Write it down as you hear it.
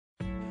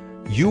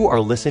You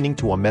are listening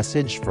to a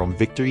message from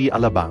Victory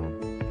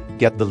Alabang.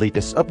 Get the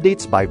latest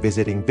updates by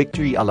visiting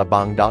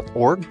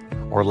victoryalabang.org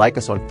or like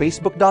us on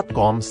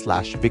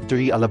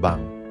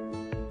facebook.com/victoryalabang.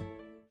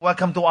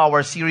 Welcome to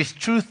our series,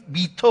 Truth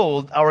Be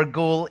Told. Our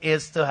goal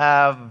is to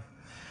have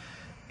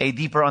a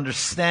deeper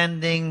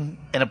understanding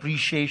and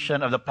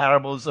appreciation of the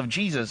parables of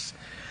Jesus.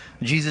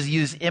 Jesus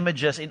used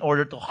images in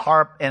order to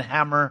harp and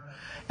hammer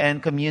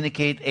and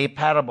communicate a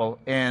parable.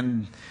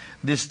 And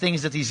these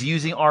things that he's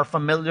using are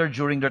familiar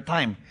during their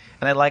time.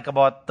 And I like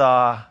about,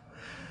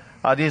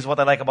 this is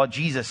what I like about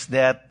Jesus,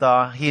 that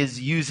he is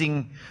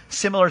using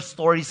similar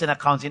stories and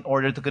accounts in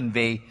order to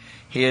convey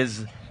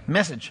his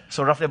message.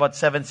 So roughly about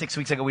 6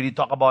 weeks ago, we did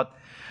talk about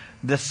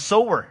the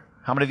sower.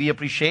 How many of you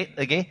appreciate,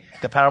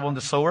 the parable of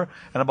the sower?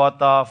 And about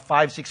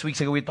 5-6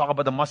 weeks ago, we talked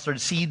about the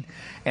mustard seed.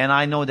 And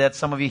I know that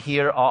some of you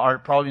here are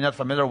probably not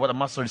familiar with what a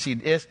mustard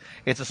seed is.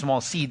 It's a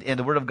small seed, and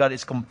the Word of God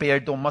is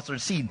compared to a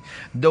mustard seed.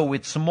 Though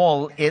it's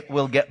small, it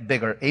will get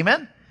bigger.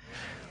 Amen?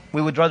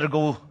 We would rather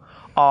go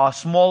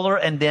smaller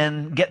and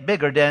then get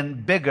bigger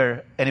than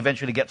bigger and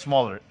eventually get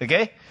smaller.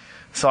 Okay?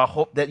 So I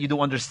hope that you do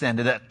understand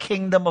that the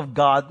kingdom of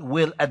God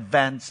will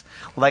advance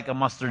like a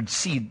mustard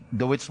seed.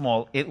 Though it's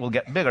small, it will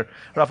get bigger.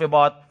 Roughly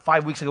about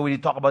 5 weeks ago, we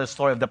did talk about the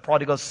story of the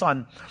prodigal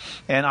son.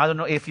 And I don't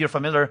know if you're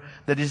familiar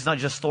that this is not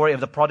just a story of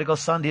the prodigal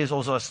son. This is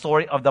also a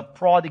story of the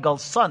prodigal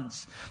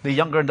sons, the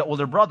younger and the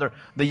older brother.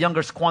 The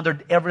younger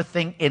squandered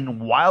everything in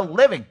wild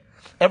living.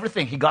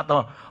 Everything. He got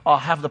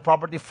half the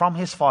property from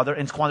his father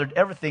and squandered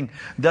everything.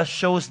 Thus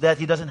shows that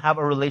he doesn't have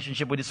a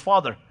relationship with his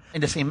father.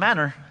 In the same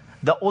manner,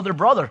 the older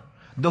brother,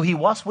 though he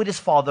was with his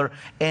father,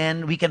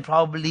 and we can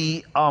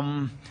probably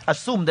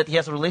assume that he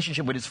has a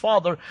relationship with his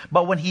father,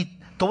 but when he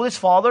told his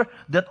father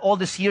that all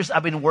these years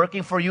I've been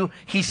working for you,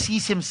 he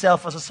sees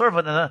himself as a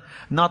servant and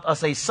not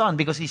as a son,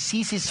 because he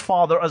sees his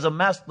father as a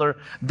master.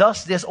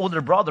 Thus, this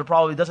older brother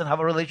probably doesn't have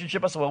a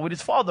relationship as well with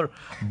his father.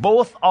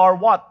 Both are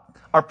what?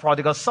 Are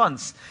prodigal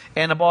sons.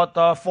 And about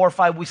 4 or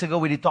 5 weeks ago,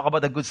 we did talk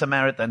about the Good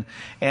Samaritan.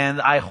 And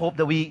I hope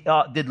that we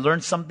did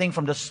learn something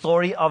from the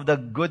story of the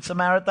Good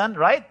Samaritan,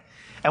 right?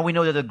 And we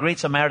know that the Great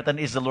Samaritan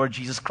is the Lord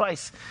Jesus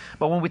Christ.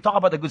 But when we talk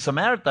about the Good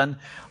Samaritan,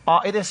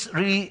 it is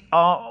really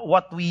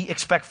what we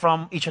expect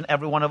from each and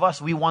every one of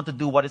us. We want to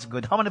do what is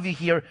good. How many of you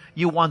here,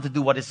 you want to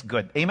do what is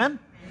good? Amen?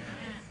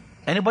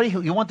 Anybody who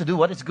you want to do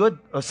what is good?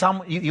 Or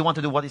some you want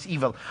to do what is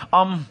evil?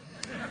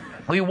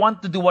 We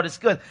want to do what is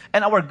good.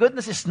 And our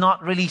goodness is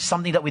not really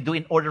something that we do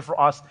in order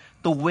for us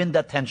to win the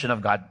attention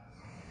of God.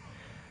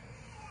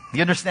 Do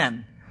you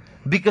understand?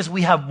 Because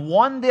we have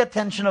won the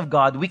attention of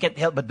God, we can't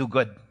help but do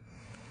good.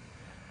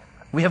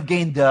 We have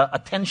gained the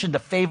attention, the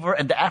favor,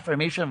 and the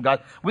affirmation of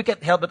God. We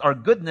can't help it. Our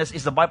goodness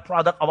is the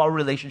byproduct of our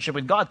relationship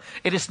with God.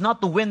 It is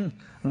not to win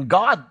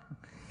God.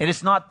 It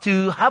is not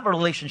to have a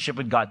relationship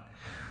with God.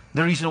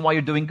 The reason why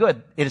you're doing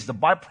good, it is the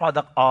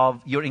byproduct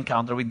of your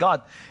encounter with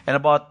God. And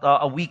about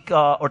a week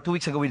or 2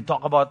 weeks ago, we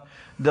talked about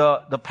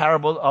the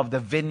parable of the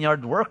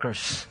vineyard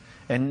workers.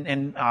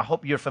 And I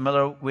hope you're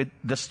familiar with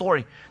the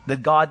story.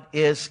 That God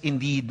is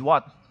indeed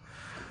what?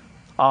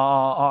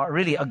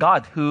 Really a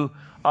God who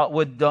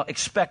would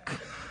expect,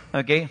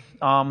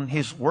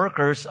 his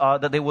workers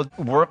that they would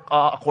work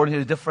according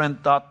to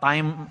different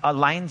time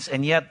lines,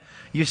 and yet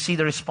you see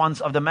the response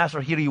of the master.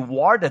 He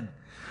rewarded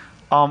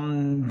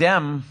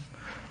them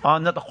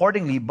not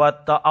accordingly,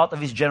 but out of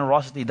his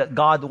generosity. That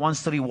God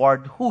wants to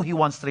reward who He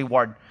wants to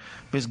reward,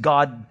 because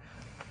God,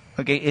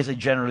 is a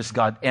generous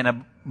God. And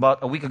about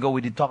a week ago,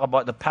 we did talk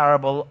about the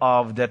parable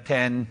of the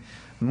 10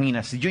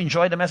 minas. Did you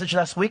enjoy the message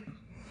last week?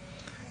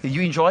 Did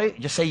you enjoy?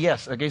 Just say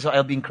yes. So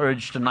I'll be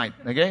encouraged tonight.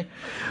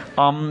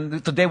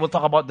 Today we'll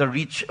talk about the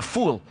rich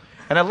fool.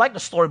 And I like the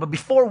story, but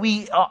before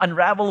we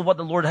unravel what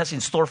the Lord has in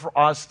store for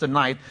us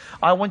tonight,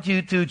 I want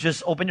you to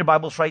just open your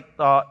Bibles right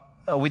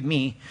with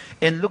me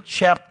in Luke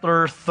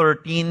chapter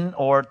 13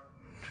 or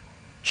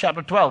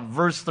chapter 12,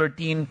 verse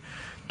 13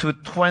 to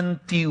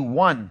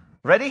 21.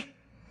 Ready?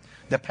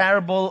 The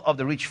parable of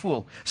the rich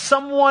fool.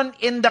 Someone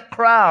in the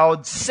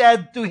crowd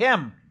said to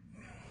him,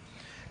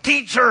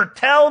 "Teacher,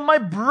 tell my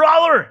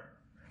brother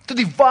to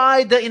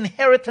divide the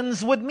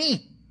inheritance with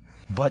me."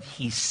 But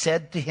he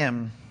said to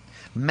him,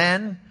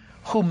 "Man,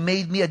 who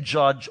made me a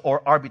judge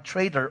or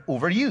arbitrator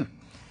over you?"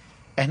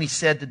 And he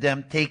said to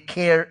them, "Take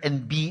care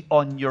and be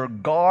on your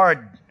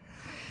guard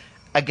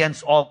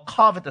against all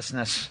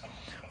covetousness,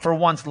 for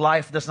one's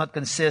life does not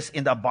consist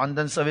in the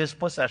abundance of his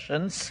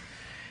possessions."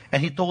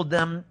 And he told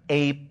them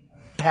a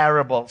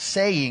parable,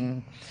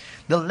 saying,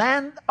 "The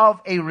land of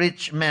a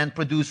rich man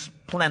produced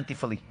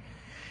plentifully.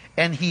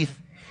 And he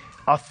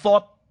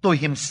thought to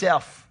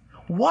himself,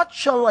 'What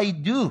shall I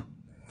do?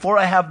 For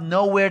I have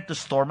nowhere to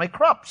store my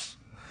crops.'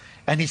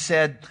 And he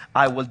said,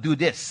 'I will do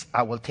this.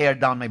 I will tear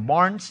down my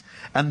barns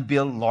and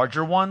build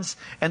larger ones,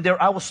 and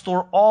there I will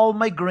store all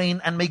my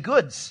grain and my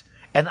goods.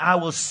 And I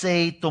will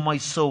say to my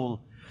soul,'"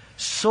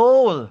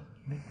 Soul,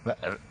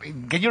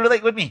 can you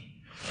relate with me?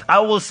 "I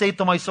will say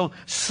to my soul,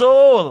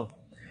 'Soul,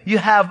 you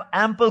have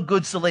ample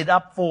goods laid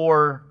up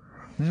for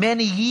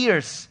many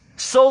years.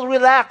 Soul,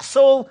 relax.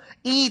 Soul,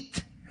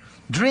 eat,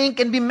 drink,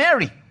 and be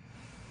merry.'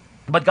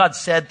 But God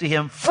said to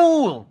him,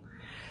 "Fool,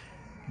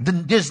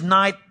 this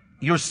night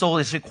your soul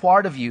is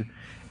required of you,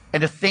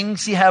 and the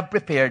things you have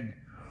prepared,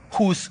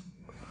 whose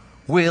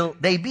will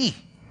they be?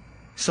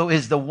 So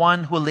is the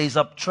one who lays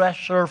up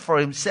treasure for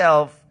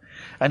himself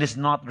and is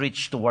not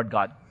rich toward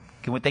God."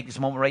 Can we take this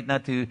moment right now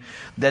to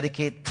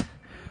dedicate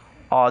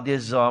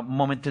this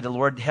moment to the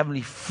Lord?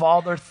 Heavenly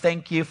Father,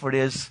 thank you for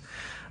this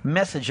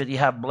message that you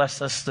have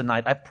blessed us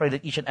tonight. I pray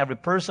that each and every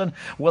person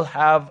will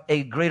have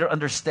a greater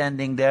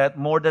understanding that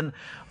more than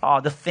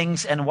the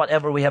things and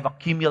whatever we have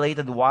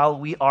accumulated while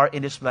we are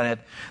in this planet,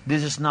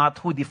 this is not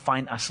who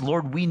define us.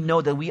 Lord, we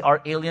know that we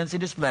are aliens in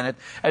this planet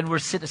and we're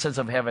citizens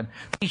of heaven.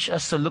 Teach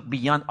us to look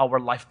beyond our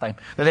lifetime.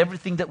 That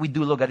everything that we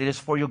do, look at it is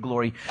for your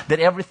glory. That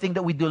everything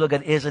that we do, look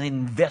at is an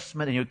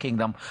investment in your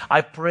kingdom.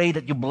 I pray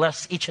that you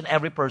bless each and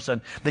every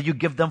person, that you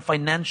give them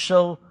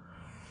financial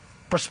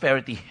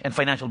prosperity and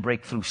financial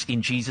breakthroughs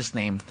in Jesus'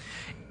 name.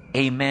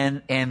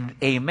 Amen and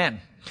amen.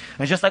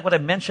 And just like what I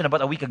mentioned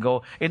about a week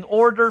ago, in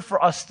order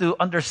for us to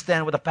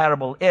understand what a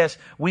parable is,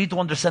 we need to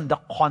understand the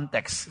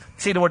context.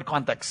 Say the word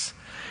context.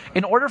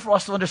 In order for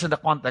us to understand the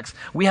context,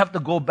 we have to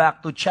go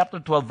back to chapter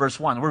 12, verse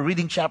 1. We're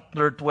reading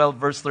chapter 12,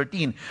 verse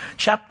 13.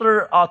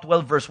 Chapter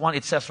 12, verse 1,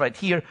 it says right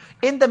here,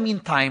 "In the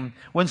meantime,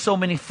 when so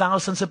many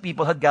thousands of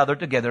people had gathered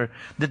together,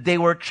 that they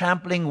were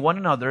trampling one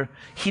another,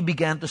 he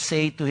began to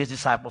say to his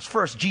disciples."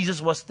 First,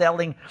 Jesus was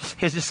telling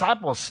his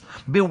disciples,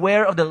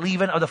 "Beware of the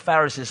leaven of the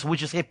Pharisees,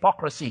 which is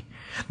hypocrisy.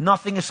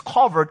 Nothing is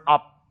covered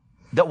up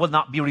that will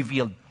not be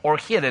revealed, or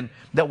hidden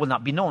that will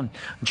not be known."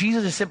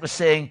 Jesus is simply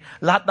saying,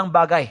 lahat ng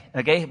bagay,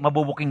 okay,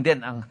 mabubuking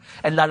din and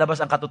lalabas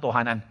ang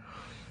katotohanan.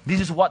 This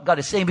is what God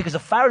is saying, because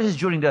the Pharisees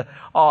during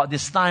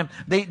this time,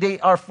 they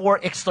are for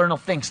external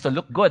things, to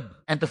look good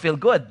and to feel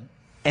good.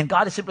 And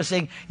God is simply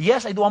saying,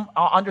 yes, I do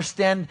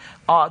understand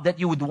that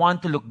you would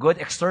want to look good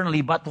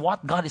externally, but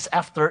what God is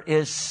after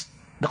is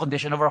the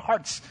condition of our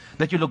hearts,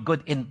 that you look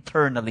good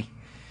internally.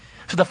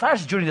 So the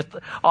Pharisees during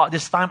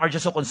this time are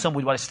just so consumed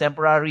with what is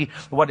temporary,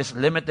 what is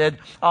limited,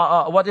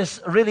 what is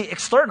really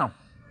external.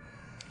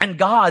 And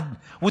God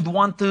would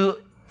want to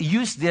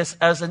use this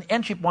as an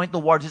entry point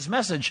towards his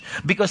message,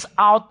 because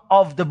out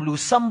of the blue,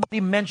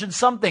 somebody mentioned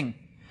something.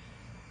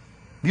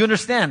 Do you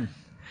understand?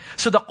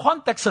 So the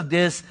context of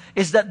this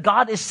is that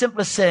God is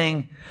simply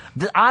saying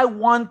that I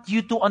want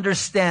you to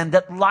understand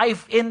that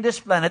life in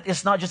this planet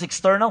is not just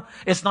external,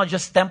 it's not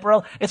just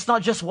temporal, it's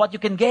not just what you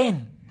can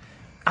gain.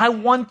 I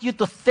want you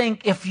to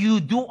think, if you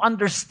do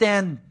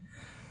understand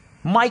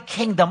my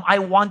kingdom, I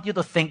want you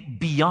to think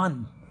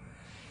beyond.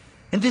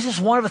 And this is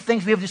one of the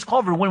things we have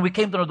discovered when we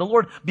came to know the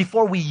Lord.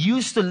 Before, we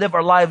used to live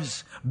our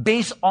lives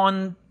based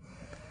on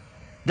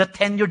the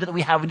tenure that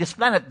we have in this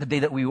planet, the day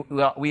that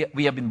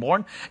we have been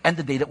born and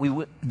the day that we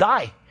will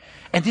die.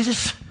 And this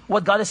is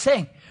what God is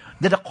saying.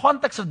 That the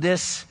context of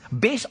this,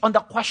 based on the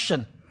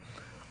question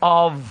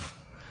of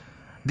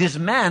this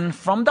man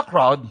from the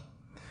crowd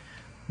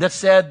that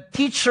said,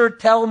 "Teacher,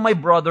 tell my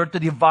brother to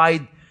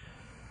divide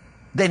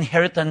the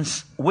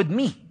inheritance with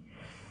me."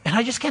 And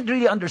I just can't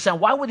really understand,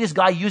 why would this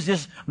guy use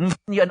this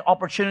an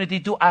opportunity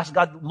to ask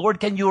God,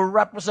 "Lord, can you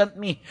represent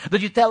me?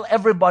 That you tell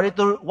everybody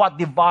to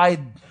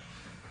divide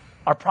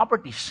our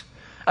properties."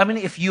 I mean,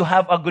 if you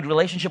have a good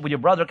relationship with your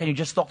brother, can you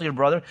just talk to your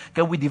brother?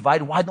 Can we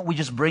divide? Why don't we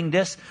just bring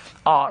this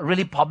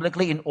really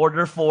publicly in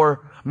order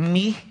for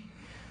me,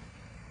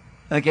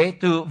 okay,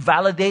 to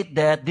validate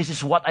that this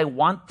is what I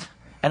want,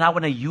 and I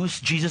want to use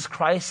Jesus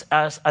Christ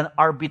as an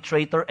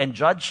arbitrator and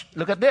judge?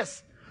 Look at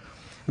this.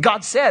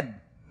 God said,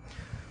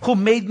 "Who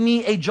made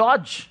me a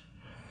judge?"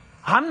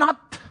 I'm not,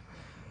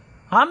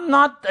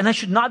 and I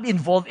should not be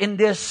involved in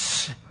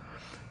this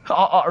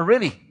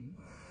really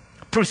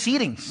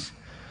proceedings.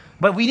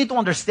 But we need to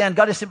understand,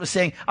 God is simply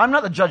saying, I'm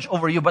not a judge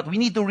over you, but we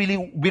need to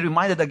really be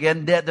reminded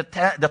again that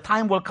the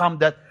time will come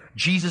that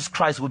Jesus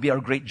Christ will be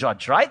our great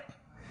judge, right?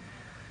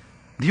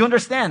 Do you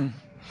understand?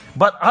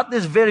 But at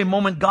this very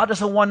moment, God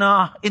doesn't want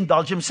to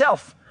indulge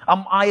himself.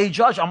 Am I a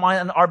judge? Am I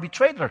an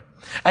arbitrator?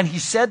 And he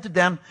said to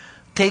them,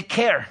 take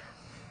care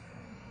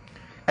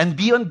and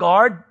be on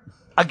guard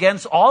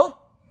against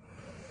all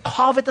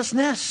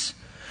covetousness.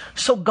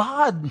 So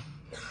God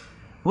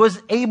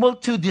was able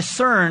to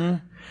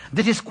discern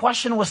that his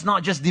question was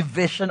not just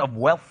division of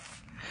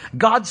wealth.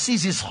 God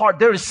sees his heart.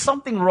 There is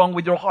something wrong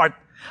with your heart.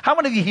 How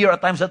many of you here at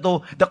times that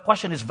though the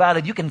question is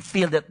valid, you can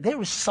feel that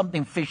there is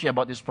something fishy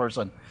about this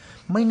person?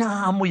 May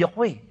naamoy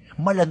ako eh.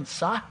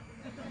 Malansa.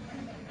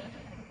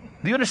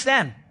 Do you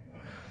understand?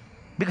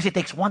 Because it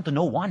takes one to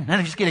know one.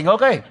 I'm just kidding.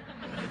 Okay.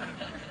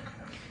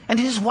 And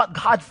this is what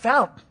God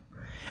felt.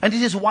 And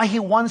this is why he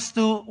wants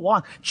to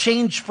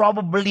change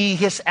probably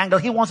his angle.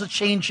 He wants to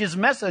change his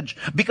message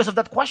because of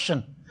that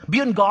question. Be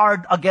on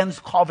guard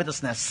against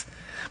covetousness.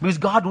 Because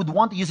God would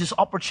want to use this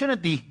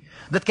opportunity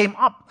that came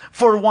up.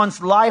 For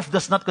one's life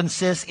does not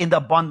consist in the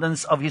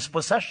abundance of his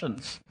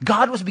possessions.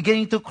 God was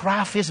beginning to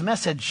craft his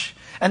message.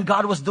 And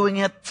God was doing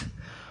it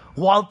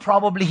while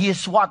probably he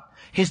is what?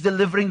 He's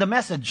delivering the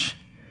message.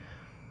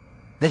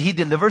 That he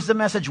delivers the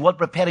message while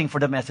preparing for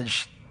the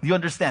message Do you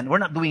understand? We're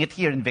not doing it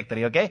here in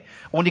Victory, okay?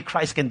 Only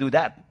Christ can do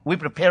that. We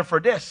prepare for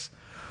this.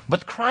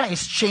 But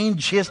Christ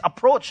changed his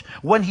approach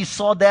when he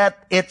saw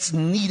that it's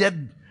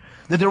needed,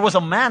 that there was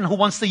a man who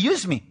wants to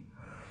use me.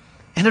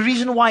 And the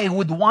reason why I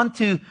would want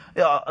to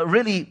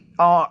really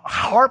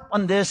harp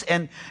on this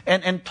and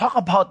talk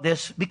about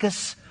this,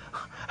 because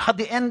at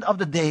the end of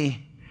the day,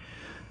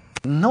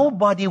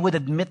 nobody would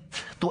admit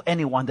to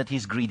anyone that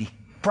he's greedy.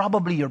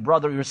 Probably your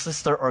brother, your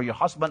sister, or your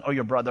husband, or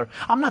your brother.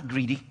 I'm not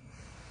greedy.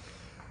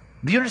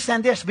 Do you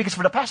understand this? Because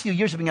for the past few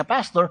years of being a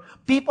pastor,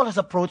 people has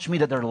approached me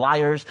that they're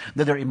liars,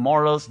 that they're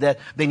immorals, that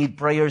they need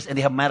prayers, and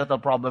they have marital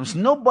problems.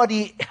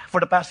 Nobody for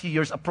the past few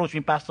years approached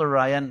me, Pastor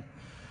Ryan,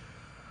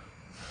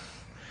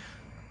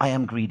 I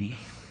am greedy.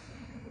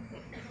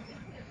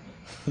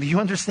 Do you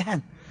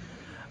understand?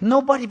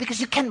 Nobody,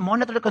 because you can't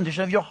monitor the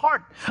condition of your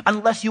heart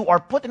unless you are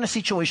put in a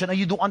situation and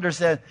you do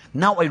understand,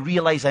 now I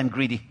realize I'm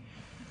greedy.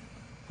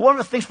 One of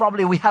the things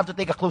probably we have to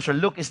take a closer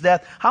look is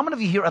that, how many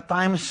of you here at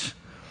times,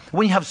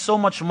 when you have so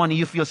much money,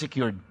 you feel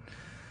secured?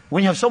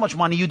 When you have so much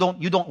money, you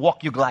don't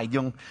walk, you glide.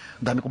 Yung,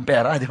 dami kong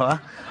pera, di ba?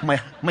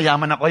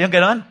 Mayaman ako, yung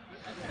ganon.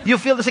 You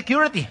feel the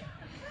security.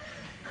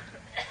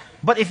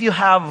 But if you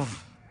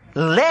have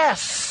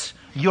less,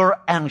 you're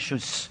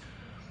anxious.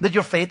 That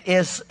your faith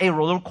is a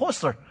roller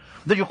coaster.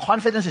 That your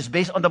confidence is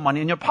based on the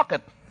money in your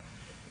pocket.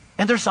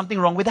 And there's something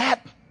wrong with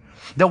that.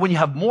 That when you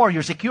have more,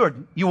 you're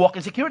secured. You walk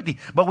in security.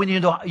 But when you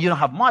don't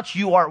have much,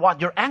 you are what?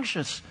 You're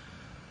anxious.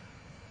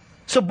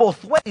 So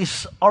both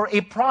ways are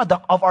a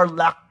product of our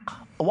lack,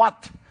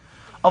 what?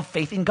 Of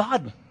faith in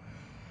God.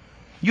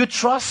 You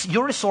trust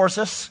your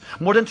resources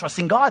more than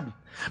trusting God.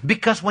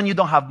 Because when you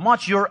don't have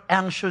much, you're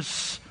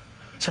anxious.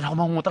 Saan ako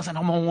mangungutang? Saan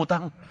ako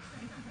mangungutang?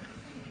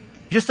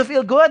 Just to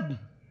feel good.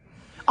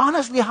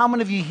 Honestly, how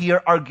many of you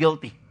here are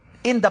guilty?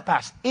 In the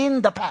past.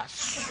 In the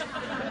past.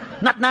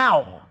 Not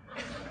now.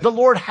 The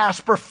Lord has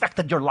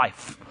perfected your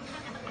life.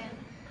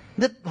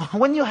 That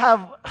when you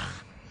have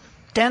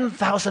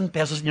 10,000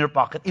 pesos in your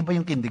pocket, iba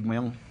yung tindig mo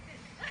yung.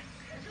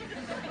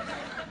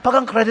 Pag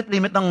ang credit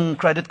limit ng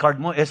credit card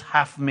mo is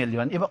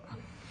 500,000, iba.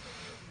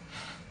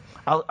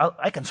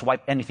 I can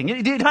swipe anything.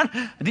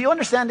 Do you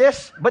understand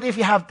this? But if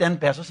you have 10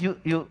 pesos,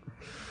 you're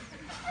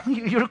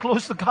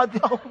close to God.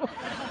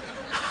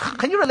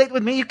 Can you relate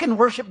with me? You can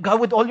worship God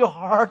with all your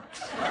heart.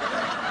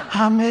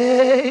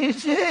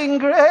 Amazing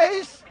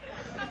grace.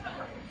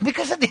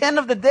 Because at the end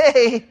of the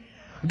day,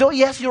 though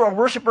yes, you're a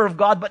worshiper of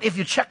God, but if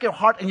you check your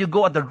heart and you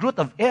go at the root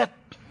of it,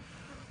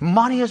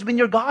 money has been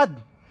your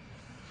God.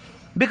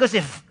 Because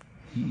if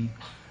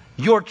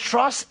your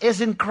trust is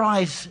in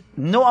Christ,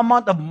 no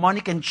amount of money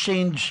can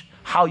change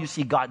how you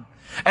see God.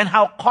 And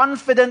how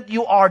confident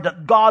you are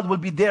that God will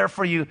be there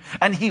for you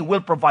and He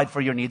will provide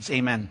for your needs.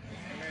 Amen.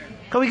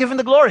 Can we give Him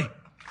the glory?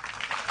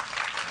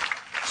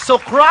 So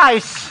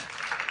Christ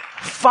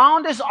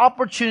found this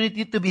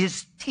opportunity to be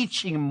His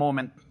teaching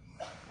moment.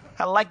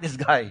 I like this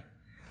guy.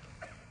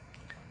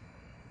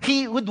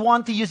 He would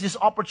want to use this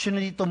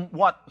opportunity to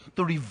what?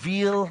 To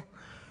reveal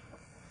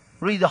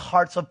really the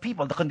hearts of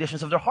people, the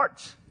conditions of their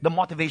hearts, the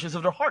motivations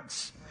of their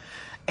hearts.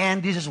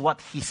 And this is what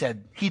He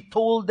said. He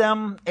told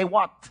them a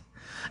what?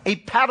 A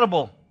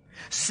parable,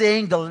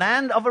 saying the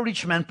land of a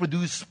rich man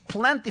produced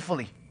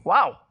plentifully.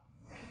 Wow.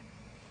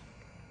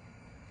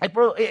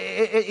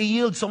 It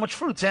yields so much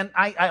fruits. And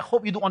I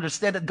hope you do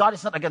understand that God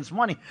is not against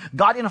money.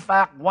 God, in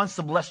fact, wants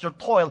to bless your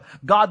toil.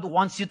 God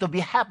wants you to be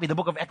happy. The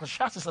book of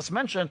Ecclesiastes has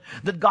mentioned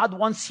that God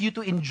wants you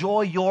to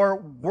enjoy your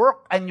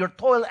work and your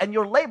toil and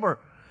your labor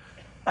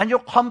and your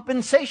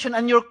compensation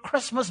and your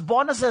Christmas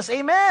bonuses.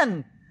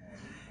 Amen.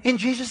 In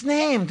Jesus'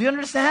 name. Do you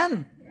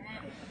understand?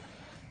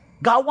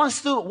 God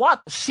wants to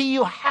what? See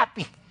you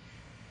happy.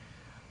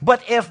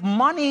 But if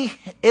money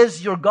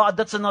is your God,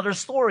 that's another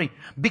story.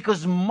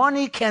 Because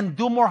money can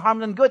do more harm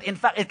than good. In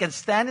fact, it can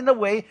stand in the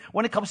way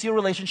when it comes to your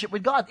relationship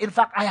with God. In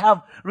fact, I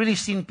have really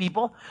seen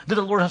people that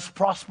the Lord has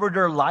prospered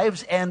their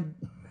lives and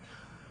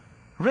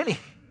really,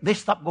 they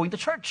stopped going to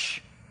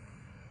church.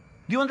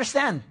 Do you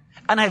understand?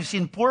 And I've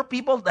seen poor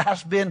people that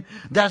has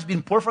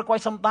been poor for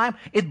quite some time.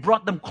 It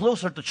brought them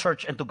closer to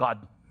church and to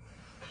God.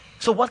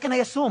 So what can I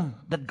assume?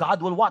 That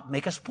God will what?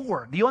 Make us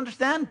poor. Do you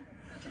understand?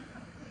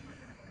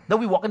 That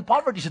we walk in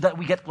poverty so that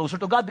we get closer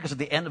to God, because at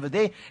the end of the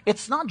day,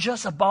 it's not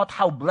just about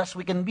how blessed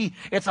we can be.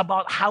 It's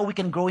about how we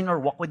can grow in our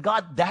walk with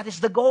God. That is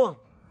the goal.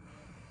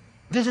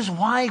 This is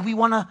why we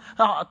want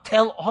to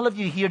tell all of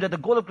you here that the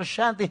goal of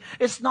Christianity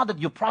is not that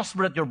you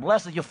prosper, that you're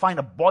blessed, that you find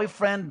a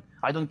boyfriend.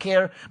 I don't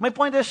care. My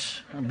point is,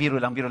 biro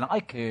lang,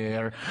 I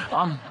care.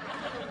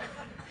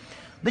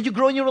 That you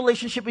grow in your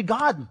relationship with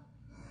God.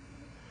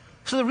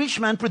 So the rich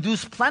man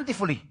produced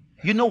plentifully.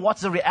 You know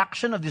what's the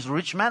reaction of this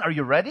rich man? Are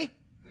you ready?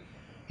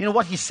 You know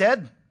what he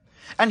said?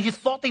 And he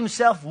thought to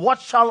himself,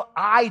 what shall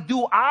I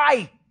do?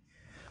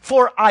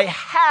 For I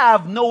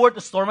have nowhere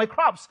to store my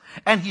crops.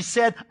 And he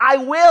said, I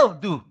will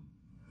do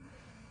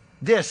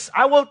this.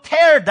 I will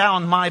tear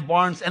down my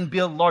barns and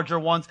build larger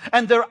ones.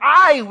 And there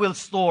I will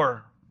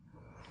store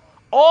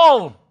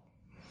all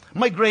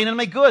my grain and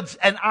my goods.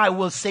 And I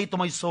will say to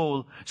my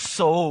soul,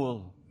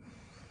 soul.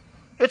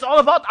 It's all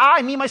about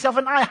I, me, myself,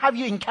 and I. Have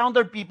you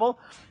encountered people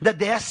that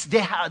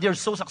they're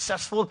so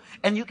successful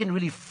and you can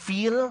really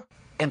feel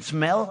and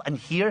smell and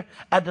hear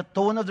at the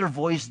tone of their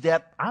voice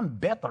that I'm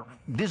better.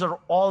 These are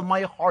all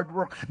my hard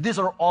work. These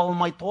are all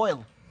my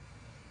toil.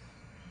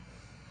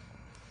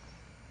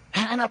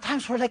 And at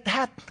times we're like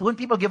that. When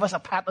people give us a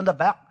pat on the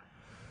back,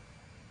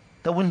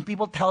 that when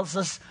people tells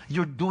us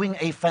you're doing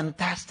a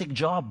fantastic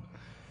job,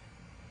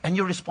 and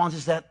your response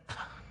is that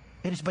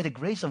it is by the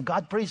grace of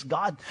God, praise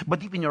God. But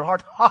deep in your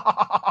heart, ha ha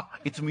ha ha,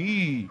 it's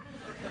me.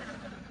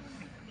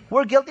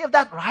 We're guilty of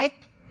that, right?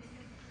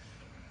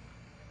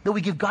 That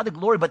we give God the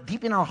glory, but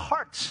deep in our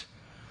hearts,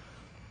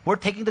 we're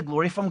taking the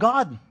glory from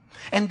God.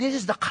 And this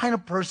is the kind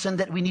of person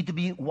that we need to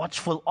be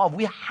watchful of.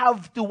 We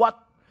have to what?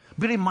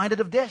 Be reminded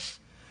of this.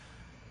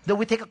 That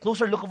we take a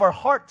closer look of our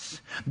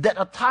hearts. That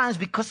at times,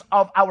 because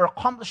of our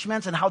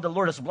accomplishments and how the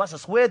Lord has blessed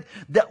us with,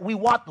 that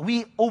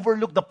we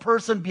overlook the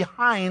person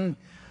behind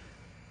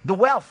the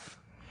wealth.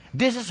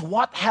 This is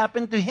what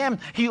happened to him.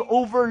 He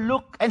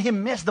overlooked and he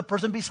missed the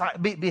person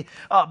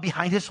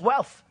behind his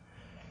wealth.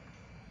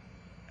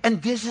 And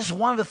this is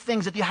one of the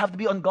things that you have to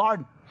be on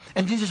guard.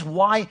 And this is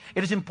why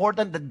it is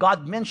important that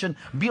God mentioned,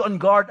 be on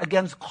guard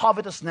against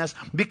covetousness,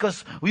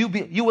 because you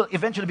will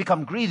eventually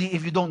become greedy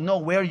if you don't know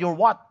where your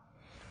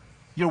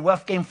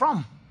wealth came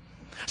from.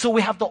 So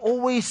we have to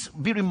always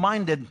be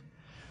reminded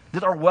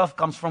that our wealth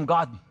comes from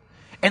God.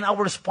 And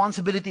our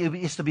responsibility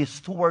is to be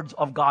stewards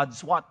of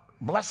God's what?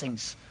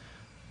 Blessings.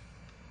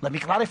 Let me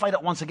clarify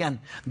that once again.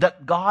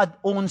 That God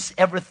owns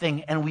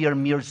everything and we are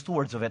mere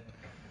stewards of it.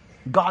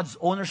 God's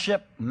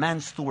ownership,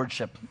 man's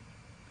stewardship.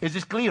 Is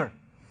this clear?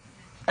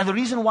 And the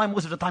reason why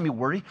most of the time you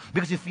worry,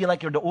 because you feel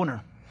like you're the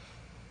owner.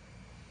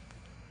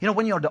 You know,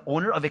 when you're the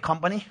owner of a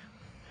company,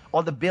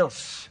 all the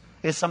bills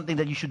is something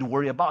that you should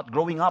worry about.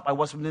 Growing up, I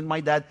was with my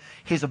dad.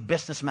 He's a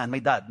businessman, my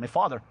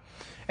father.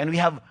 And we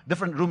have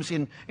different rooms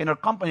in our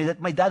company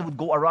that my dad would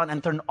go around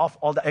and turn off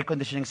all the air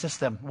conditioning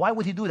system. Why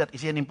would he do that?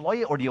 Is he an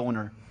employee or the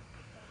owner?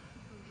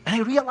 And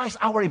I realized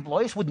our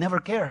employees would never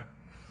care.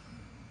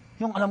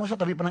 Yung alam mo sa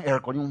tabi pa ng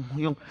aircon,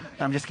 yung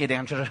I'm just kidding,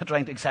 I'm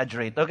trying to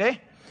exaggerate,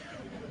 okay?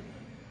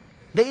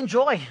 They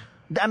enjoy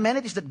the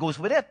amenities that goes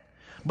with it,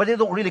 but they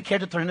don't really care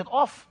to turn it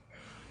off.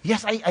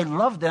 Yes, I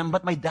love them,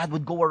 but my dad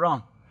would go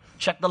around,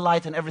 check the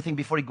lights and everything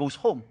before he goes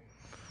home,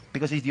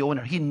 because he's the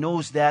owner. He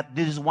knows that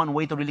this is one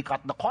way to really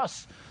cut the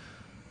cost.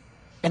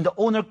 And the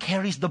owner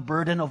carries the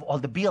burden of all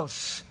the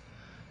bills.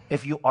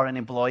 If you are an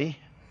employee,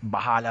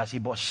 bahala si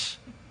boss.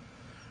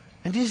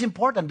 And this is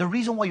important. The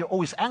reason why you're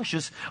always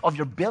anxious of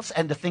your bills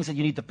and the things that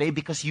you need to pay,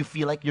 because you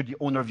feel like you're the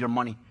owner of your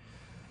money.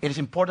 It is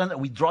important that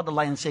we draw the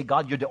line and say,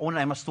 God, you're the owner,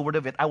 I'm a steward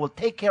of it. I will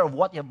take care of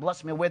what you have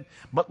blessed me with.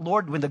 But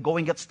Lord, when the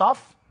going gets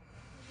tough,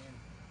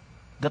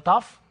 the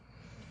tough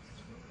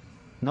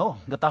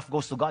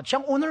goes to God.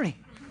 Siyang owner eh.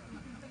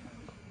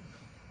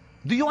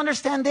 Do you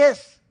understand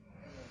this?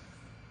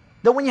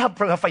 That when you have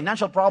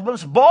financial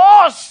problems,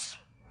 boss!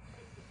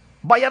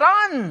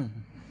 Bayaran!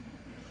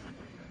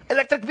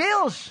 Electric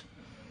bills!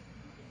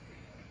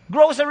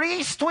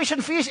 Groceries,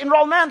 tuition fees,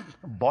 enrollment.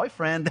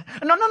 Boyfriend.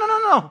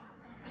 No.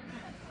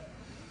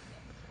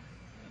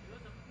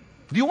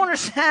 Do you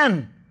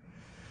understand?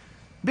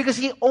 Because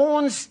he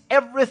owns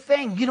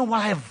everything. You know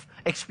what I have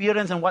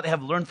experienced and what I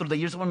have learned through the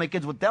years when my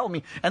kids would tell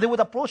me, and they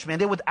would approach me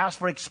and they would ask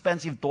for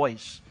expensive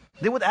toys.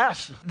 They would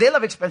ask. They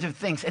love expensive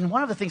things. And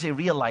one of the things I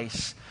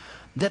realize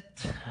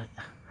that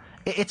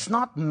it's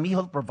not me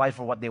who'll provide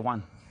for what they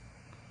want.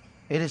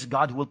 It is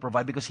God who will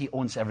provide because He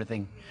owns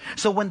everything.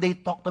 So when they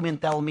talk to me and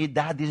tell me,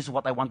 Dad, this is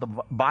what I want to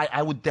buy,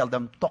 I would tell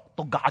them, talk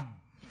to God.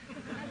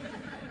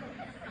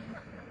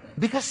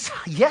 Because,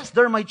 yes,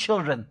 they're my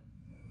children.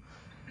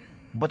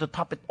 But to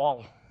top it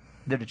all,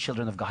 they're the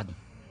children of God.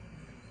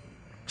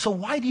 So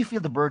why do you feel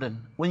the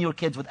burden when your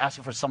kids would ask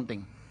you for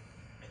something?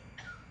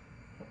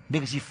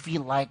 Because you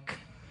feel like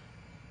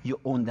you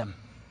own them.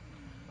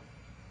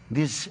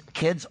 These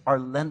kids are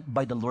lent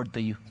by the Lord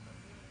to you.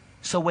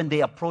 So when they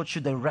approach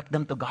you, direct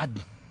them to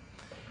God.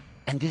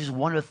 And this is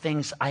one of the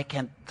things I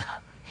can't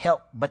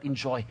help but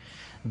enjoy,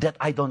 that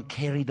I don't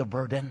carry the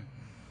burden.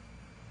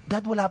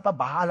 Dad, wala pa,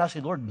 bahala si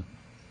Lord.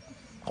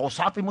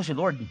 Kausapin mo si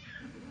Lord.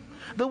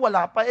 Dad,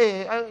 wala pa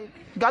eh.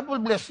 God will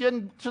bless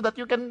you so that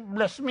you can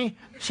bless me.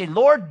 Si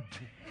Lord.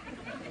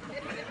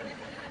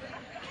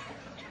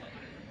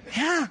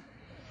 Yeah.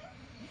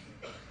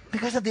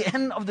 Because at the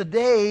end of the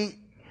day,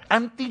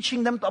 I'm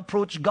teaching them to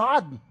approach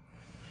God.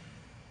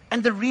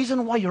 And the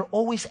reason why you're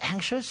always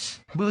anxious,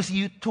 because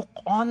you took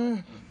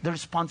on the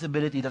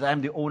responsibility that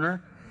I'm the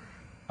owner,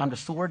 I'm the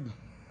steward,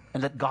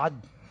 and let God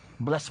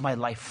bless my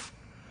life.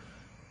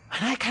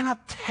 And I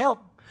cannot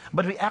help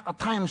but react at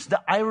times,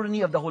 the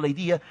irony of the whole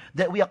idea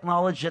that we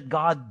acknowledge that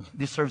God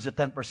deserves the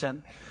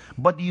 10%,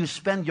 but you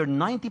spend your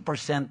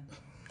 90%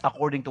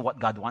 according to what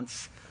God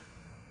wants.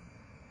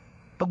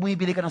 Pag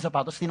bumibili ka ng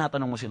sapatos,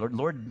 tinatanong mo si Lord,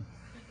 Lord,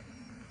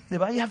 di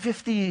ba? You have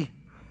 50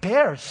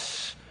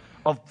 pairs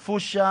of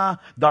fuchsia,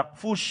 dark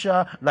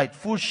fuchsia, light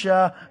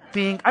fuchsia,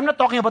 pink. I'm not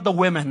talking about the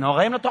women,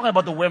 okay? I'm not talking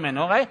about the women,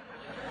 okay?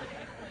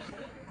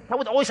 I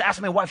would always ask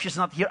my wife, she's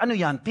not here, ano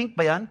yan? Pink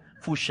ba yan?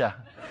 Fuchsia.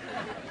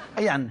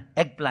 Ayan,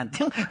 eggplant.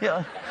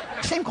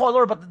 Same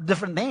color but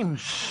different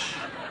names.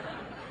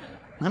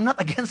 I'm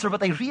not against her,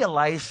 but I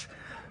realize,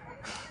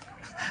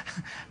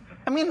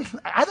 I mean,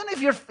 I don't know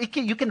if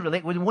you can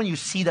relate when you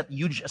see that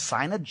huge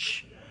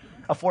signage,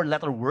 a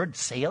 4-letter word,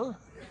 sale.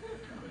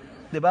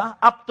 Diba?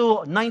 Up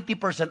to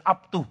 90%,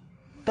 up to.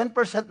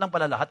 10% lang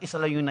pala lahat, isa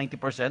lang yung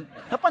 90%.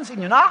 Napansin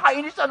nyo,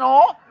 nakakainis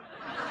ano?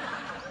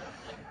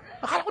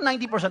 Akala ko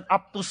 90%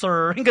 up to,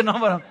 sir.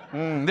 Ganun,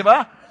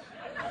 diba?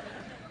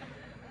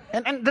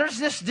 And there's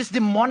this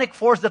demonic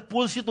force that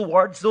pulls you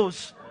towards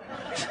those,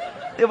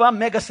 diba,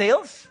 mega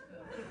sales.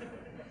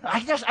 I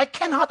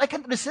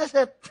can't resist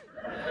it.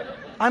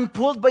 I'm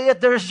pulled by it.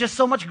 There's just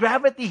so much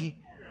gravity.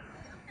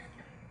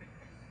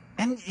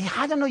 And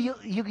I don't know,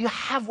 you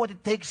have what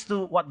it takes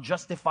to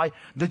justify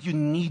that you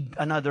need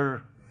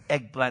another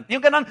eggplant. You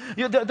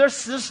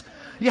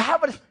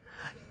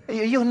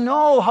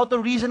know how to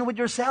reason with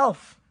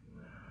yourself.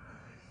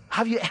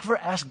 Have you ever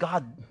asked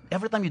God,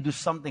 every time you do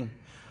something,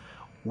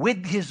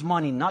 with His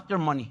money, not your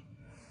money,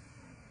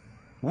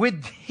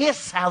 with His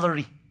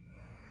salary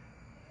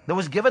that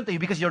was given to you,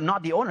 because you're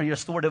not the owner, you're a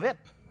steward of it.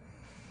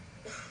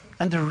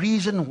 And the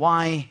reason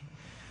why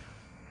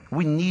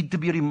we need to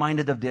be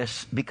reminded of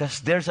this,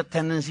 because there's a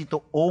tendency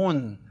to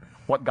own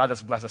what God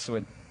has blessed us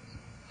with.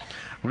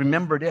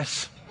 Remember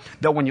this,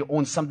 that when you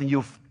own something,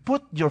 you've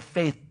put your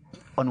faith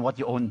on what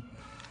you own.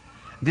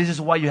 This is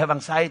why you have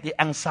anxiety.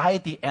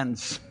 Anxiety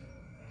ends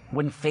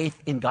when faith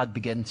in God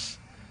begins.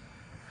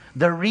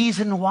 The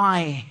reason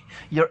why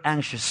you're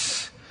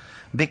anxious,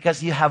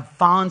 because you have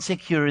found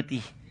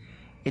security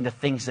in the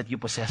things that you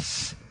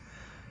possess.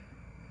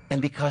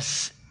 And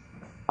because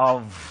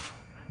of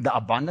the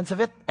abundance of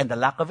it and the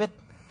lack of it,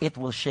 it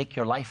will shake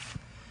your life.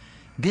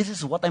 This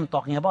is what I'm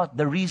talking about.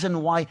 The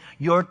reason why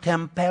your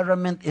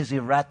temperament is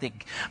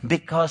erratic,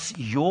 because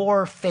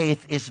your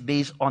faith is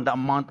based on the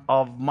amount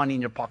of money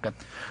in your pocket.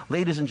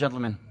 Ladies and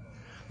gentlemen,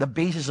 the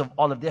basis of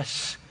all of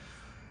this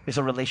is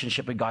a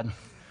relationship with God.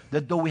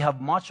 That though we have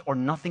much or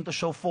nothing to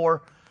show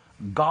for,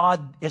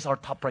 God is our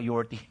top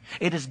priority.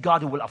 It is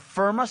God who will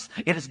affirm us.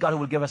 It is God who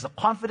will give us the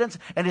confidence.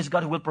 And it is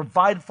God who will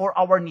provide for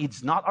our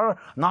needs, not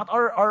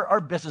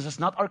our businesses,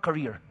 not our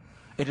career.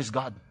 It is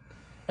God.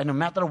 And no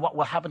matter what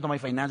will happen to my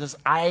finances,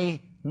 I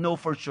know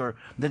for sure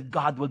that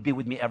God will be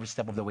with me every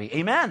step of the way.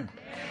 Amen.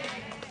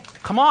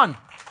 Come on.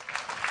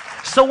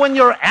 So when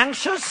you're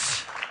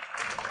anxious,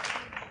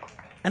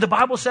 and the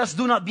Bible says,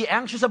 do not be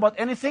anxious about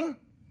anything.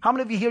 How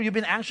many of you here, you've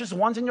been anxious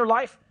once in your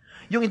life?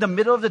 You're in the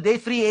middle of the day,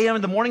 3 a.m.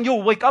 in the morning, you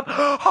wake up,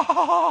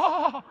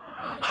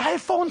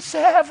 iPhone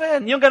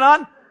 7. Yung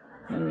ganon.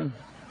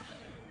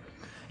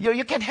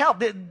 You can't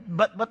help it,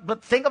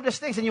 but think of these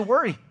things and you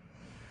worry.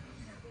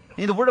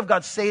 And the Word of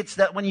God states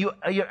that when you're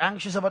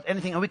anxious about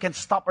anything, and we can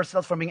stop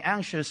ourselves from being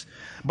anxious,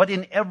 but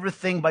in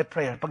everything by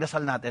prayer.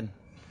 Pagdasal natin.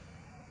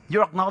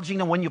 You're acknowledging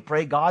that when you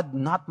pray, God,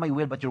 not my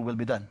will, but your will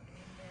be done.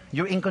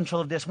 You're in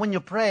control of this. When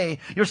you pray,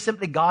 you're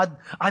simply, God,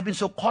 I've been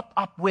so caught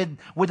up with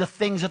the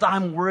things that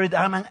I'm worried,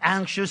 I'm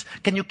anxious.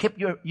 Can you keep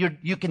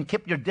you can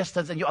keep your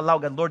distance and you allow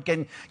God, Lord,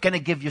 can I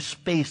give you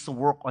space to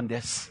work on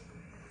this?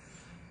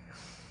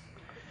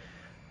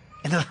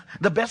 And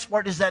the best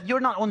part is that you're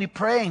not only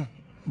praying,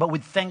 but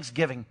with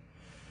thanksgiving.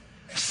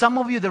 Some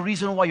of you, the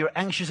reason why you're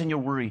anxious and you're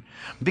worried,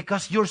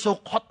 because you're so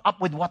caught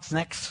up with what's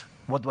next.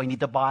 What do I need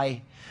to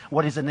buy?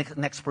 What is the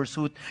next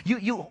pursuit?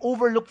 You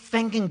overlook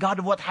thanking God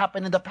of what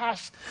happened in the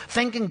past.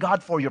 Thanking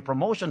God for your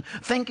promotion.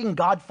 Thanking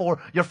God for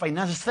your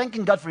finances.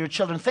 Thanking God for your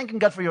children. Thanking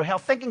God for your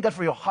health. Thanking God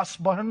for your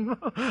husband.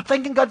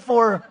 Thanking God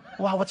for,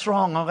 wow, what's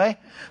wrong, okay?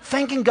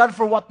 Thanking God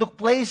for what took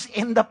place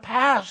in the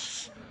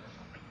past.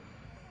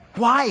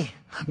 Why?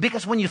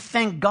 Because when you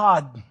thank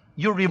God,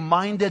 you're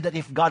reminded that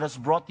if God has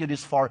brought you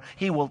this far,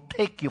 He will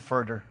take you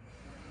further.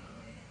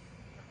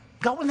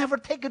 God will never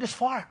take you this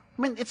far.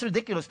 I mean, it's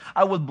ridiculous.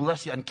 I will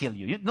bless you and kill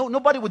you.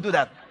 Nobody would do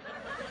that.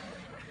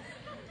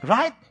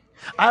 Right?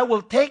 I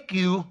will take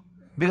you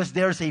because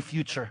there's a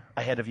future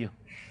ahead of you.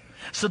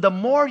 So the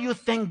more you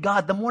thank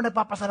God, the more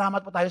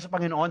nagpapasalamat po tayo sa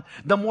Panginoon,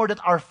 the more that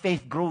our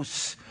faith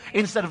grows.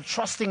 Instead of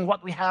trusting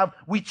what we have,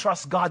 we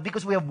trust God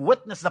because we have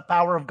witnessed the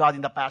power of God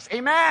in the past.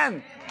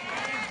 Amen.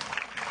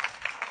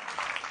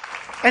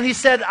 And He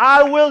said,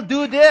 I will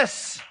do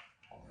this.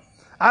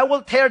 I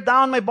will tear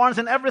down my barns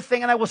and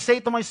everything, and I will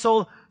say to my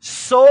soul,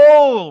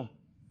 soul.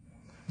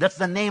 That's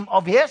the name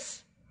of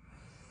His.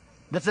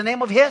 That's the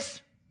name of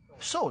His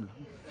soul.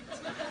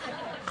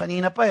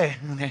 Kanina pa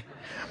eh.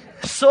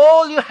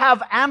 Soul, you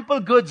have ample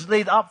goods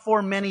laid up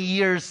for many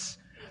years.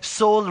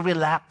 Soul,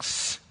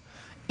 relax.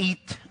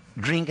 Eat,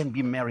 drink, and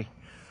be merry.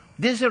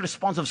 This is a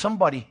response of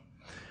somebody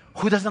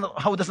who does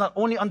not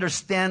only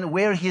understand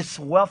where his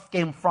wealth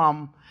came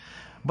from,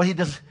 but he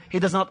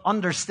does not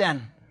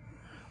understand,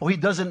 or he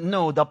doesn't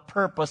know the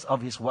purpose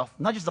of his wealth.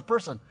 Not just the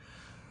person,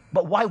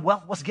 but why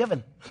wealth was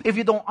given. If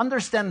you don't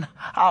understand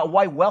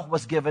why wealth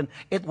was given,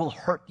 it will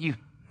hurt you.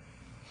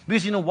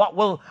 Because you know what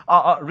will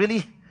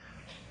really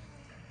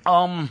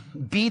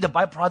be the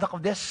byproduct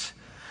of this?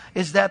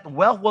 Is that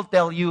wealth will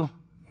tell you,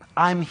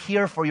 I'm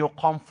here for your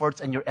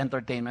comforts and your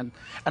entertainment.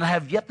 And I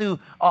have yet to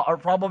or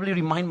probably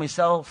remind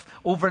myself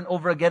over and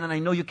over again, and I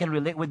know you can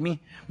relate with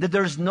me, that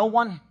there's no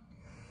one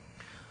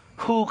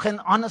who can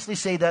honestly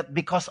say that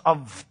because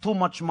of too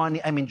much money,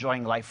 I'm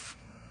enjoying life.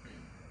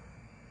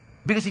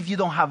 Because if you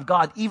don't have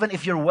God, even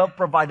if you're well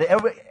provided,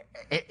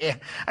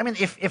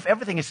 if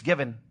everything is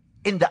given,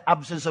 in the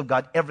absence of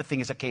God, everything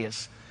is a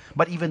chaos.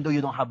 But even though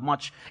you don't have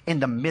much, in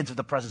the midst of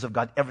the presence of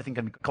God, everything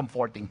can be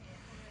comforting.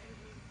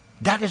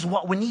 That is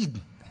what we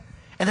need.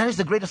 And that is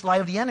the greatest lie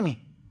of the enemy.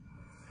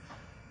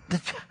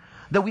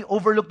 That we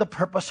overlook the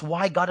purpose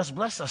why God has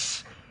blessed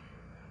us.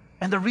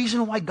 And the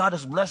reason why God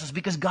has blessed us,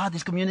 because God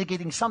is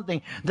communicating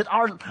something, that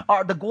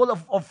the goal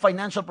of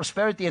financial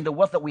prosperity and the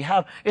wealth that we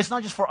have is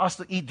not just for us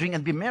to eat, drink,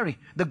 and be merry.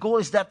 The goal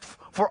is that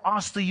for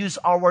us to use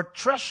our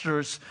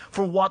treasures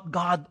for what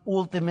God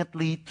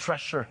ultimately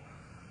treasures.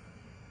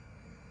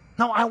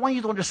 Now, I want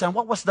you to understand,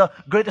 what was the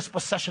greatest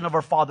possession of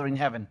our Father in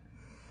heaven?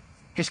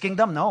 His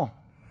kingdom? No.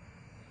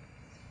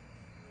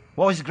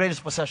 What was His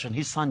greatest possession?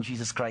 His Son,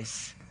 Jesus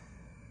Christ.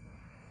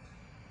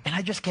 And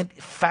I just can't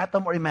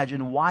fathom or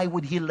imagine, why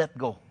would He let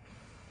go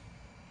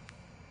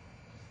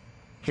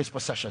His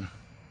possession?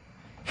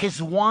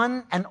 His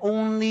one and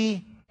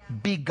only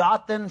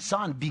begotten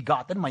Son.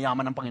 Begotten,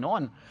 mayaman ng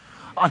Panginoon.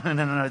 Oh,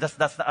 no.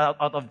 That's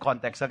out of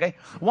context, okay?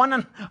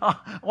 One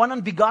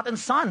unbegotten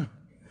Son.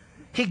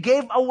 He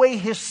gave away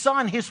His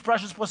Son, His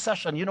precious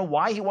possession. You know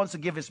why He wants to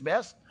give His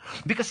best?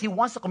 Because He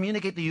wants to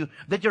communicate to you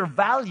that your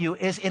value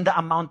is in the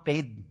amount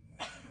paid.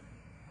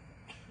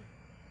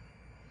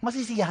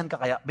 Masisiyahan ka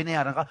kaya?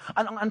 Binayaran ka?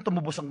 Anong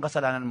tumubos ang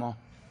kasalanan mo?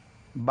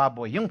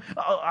 Baboy. Yung,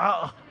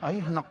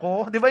 ay,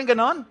 nako. Di ba yung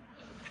ganon?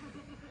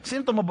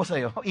 Sino tumubos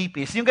sa'yo?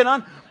 Ipis. Yung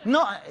ganon?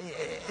 No,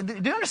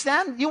 do you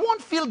understand? You won't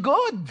feel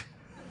good.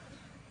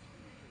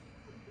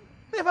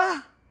 Di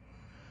ba?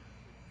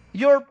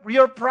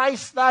 Your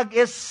price tag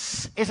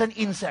is an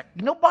insect.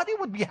 Nobody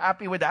would be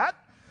happy with that.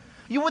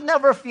 You would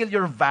never feel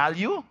your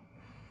value.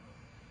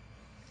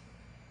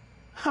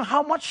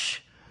 How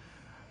much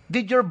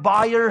did your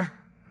buyer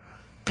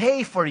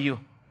pay for you?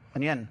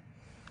 Ano yan?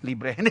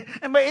 Libre.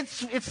 But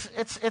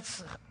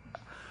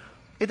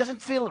it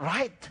doesn't feel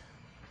right.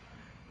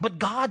 But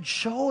God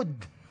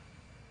showed,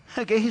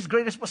 okay, His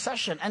greatest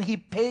possession, and He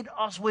paid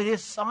us with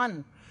His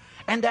Son.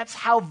 And that's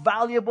how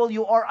valuable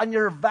you are, and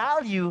your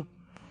value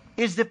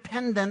is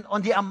dependent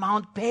on the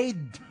amount paid.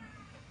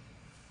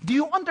 Do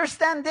you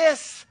understand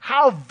this?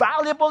 How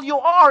valuable you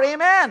are.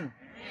 Amen.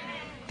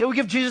 Can we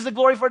give Jesus the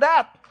glory for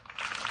that?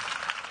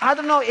 I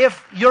don't know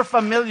if you're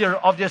familiar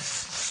of this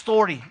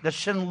story, the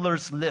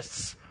Schindler's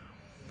List.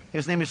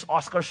 His name is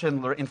Oskar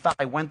Schindler. In fact,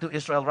 I went to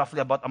Israel roughly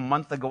about a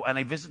month ago, and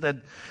I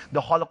visited the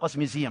Holocaust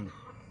Museum.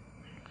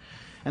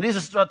 And this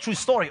is a true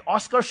story.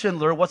 Oskar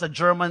Schindler was a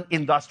German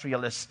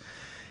industrialist.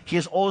 He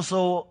is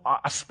also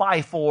a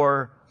spy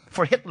for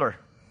Hitler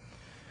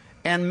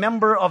and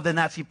member of the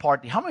Nazi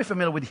Party. How many are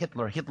familiar with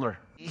Hitler?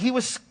 He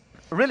was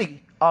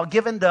really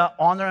given the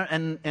honor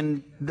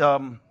and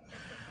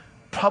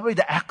probably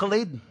the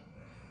accolade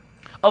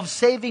of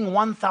saving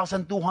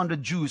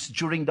 1,200 Jews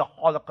during the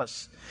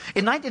Holocaust.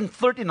 In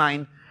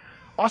 1939,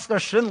 Oskar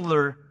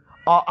Schindler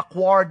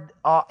acquired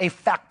a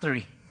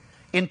factory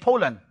in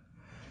Poland,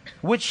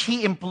 which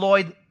he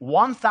employed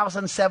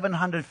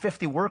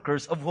 1,750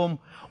 workers, of whom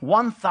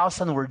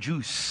 1,000 were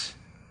Jews.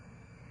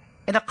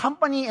 And the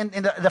company and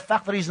the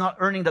factory is not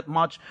earning that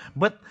much,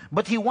 but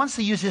he wants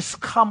to use his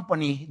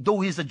company, though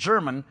he's a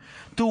German,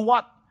 to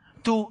what?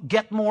 To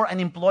get more and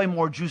employ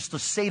more Jews to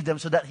save them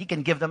so that he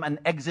can give them an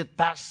exit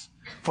pass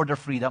for their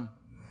freedom.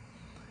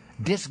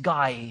 This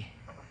guy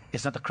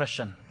is not a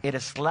Christian. It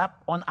is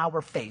slapped on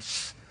our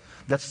face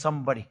that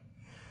somebody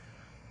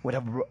would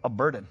have a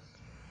burden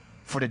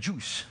for the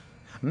Jews.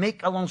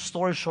 Make a long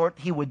story short,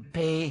 he would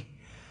pay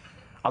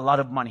a lot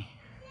of money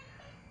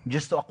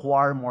just to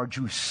acquire more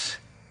Jews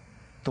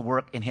to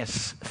work in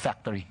his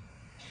factory.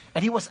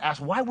 And he was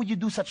asked, why would you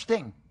do such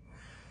thing?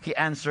 He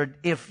answered,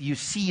 if you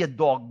see a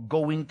dog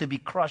going to be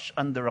crushed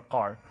under a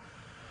car,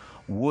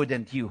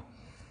 wouldn't you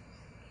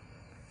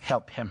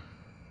help him?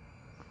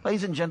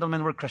 Ladies and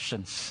gentlemen, we're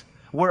Christians.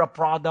 We're a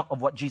product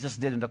of what Jesus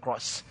did on the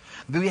cross.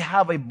 Do we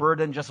have a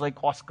burden just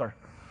like Oskar,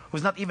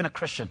 who's not even a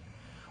Christian?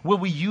 Will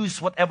we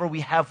use whatever we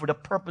have for the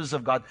purpose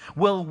of God?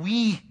 Will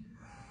we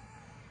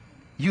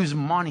use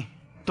money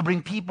to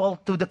bring people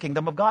to the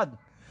kingdom of God?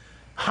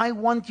 I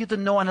want you to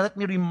know, and let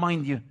me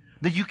remind you,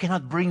 that you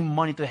cannot bring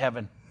money to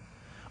heaven,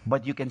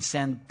 but you can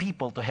send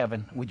people to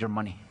heaven with your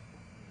money.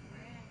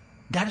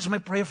 That is my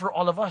prayer for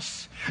all of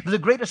us. The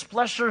greatest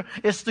pleasure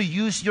is to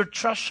use your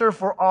treasure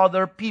for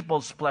other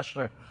people's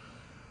pleasure.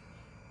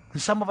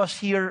 Some of us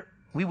here,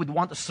 we would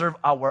want to serve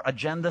our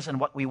agendas and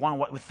what we want,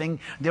 what we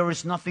think. There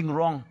is nothing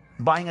wrong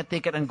buying a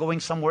ticket and going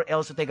somewhere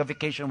else to take a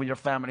vacation with your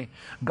family.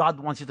 God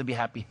wants you to be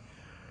happy.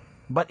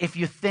 But if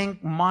you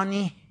think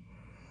money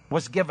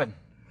was given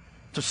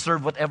to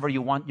serve whatever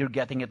you want, you're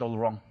getting it all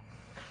wrong.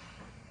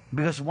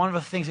 Because one of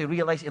the things I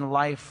realize in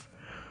life,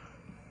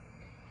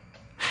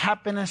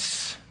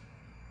 happiness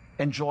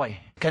and joy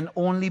can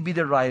only be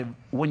derived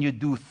when you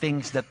do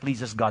things that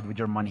pleases God with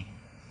your money.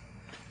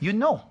 You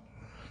know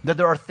that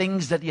there are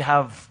things that you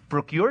have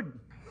procured,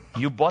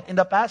 you bought in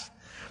the past,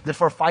 that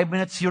for 5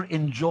 minutes you're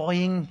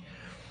enjoying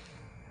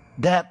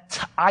that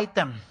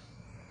item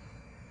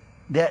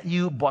that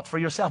you bought for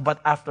yourself.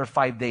 But after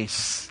 5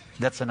 days,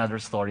 that's another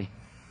story.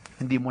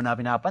 Hindi mo na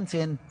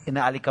pinapansin,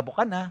 inaalikabok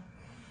ka na.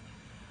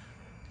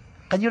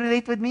 Can you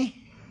relate with me?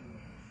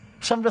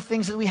 Some of the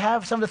things that we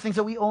have, some of the things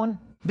that we own.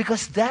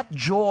 Because that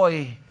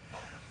joy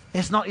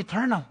is not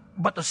eternal.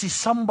 But to see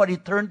somebody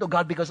turn to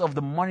God because of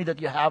the money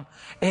that you have,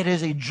 it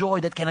is a joy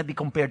that cannot be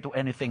compared to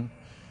anything.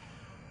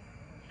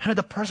 You know,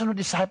 the person who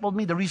discipled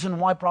me, the reason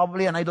why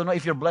probably, and I don't know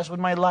if you're blessed with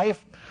my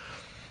life,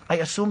 I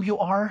assume you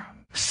are.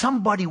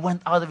 Somebody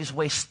went out of his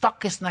way,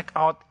 stuck his neck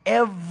out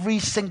every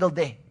single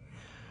day.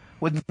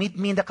 Would meet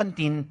me in the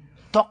canteen,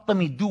 talk to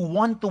me, do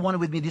one-to-one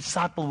with me,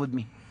 disciple with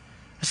me.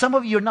 Some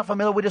of you are not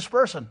familiar with this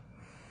person.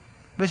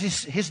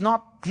 Because he's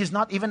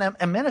not even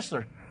a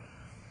minister.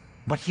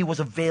 But he was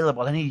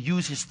available and he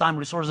used his time,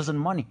 resources, and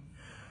money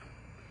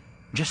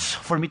just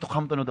for me to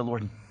come to know the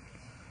Lord.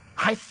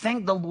 I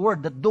thank the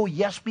Lord that though,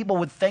 yes, people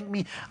would thank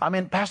me. I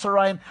mean, Pastor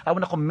Ryan, I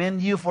want to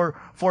commend you for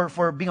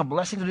being a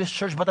blessing to this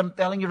church. But I'm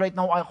telling you right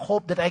now, I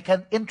hope that I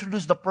can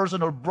introduce the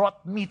person who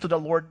brought me to the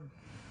Lord.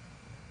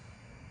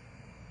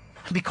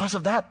 Because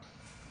of that,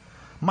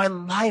 my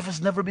life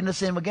has never been the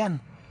same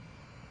again.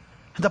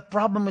 The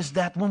problem is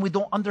that when we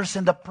don't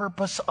understand the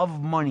purpose of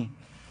money,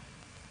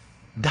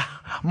 the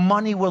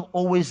money will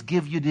always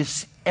give you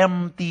this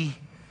empty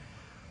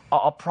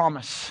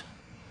promise.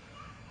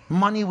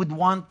 Money would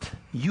want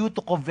you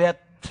to covet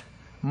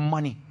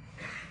money.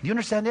 Do you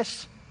understand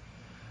this?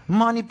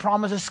 Money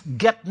promises,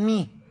 get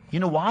me. You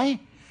know why?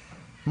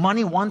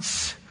 Money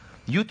wants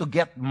you to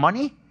get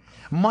money.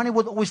 Money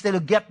would always tell you,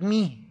 get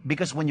me.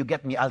 Because when you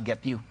get me, I'll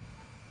get you.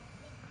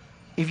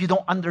 If you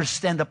don't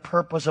understand the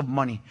purpose of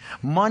money,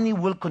 money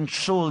will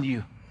control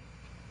you.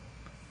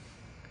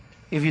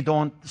 If you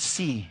don't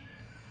see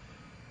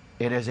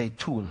it as a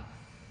tool.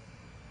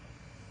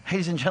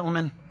 Ladies and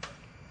gentlemen,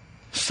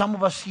 some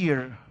of us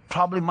here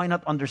probably might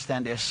not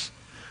understand this.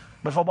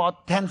 But for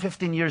about 10,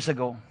 15 years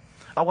ago,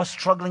 I was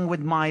struggling with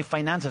my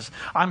finances.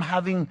 I'm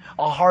having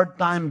a hard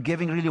time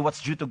giving really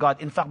what's due to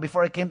God. In fact,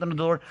 before I came to the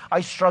Lord,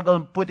 I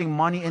struggled putting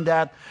money in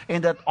that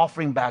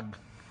offering bag.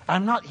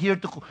 I'm not here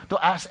to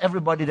ask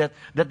everybody that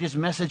this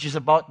message is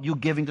about you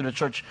giving to the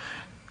church.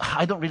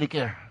 I don't really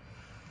care.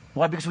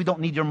 Why? Because we don't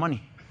need your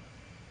money.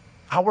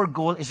 Our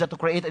goal is that to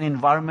create an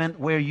environment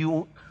where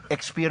you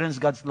experience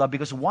God's love.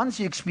 Because once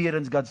you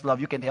experience God's love,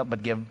 you can't help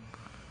but give.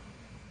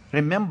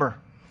 Remember,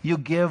 you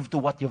give to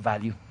what you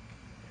value.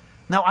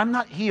 Now, I'm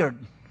not here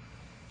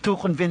to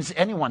convince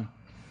anyone.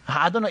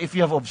 I don't know if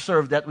you have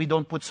observed that we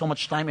don't put so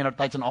much time in our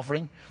tithes and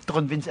offering to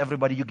convince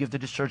everybody you give to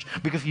this church,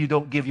 because if you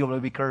don't give, you will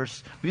be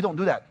cursed. We don't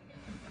do that.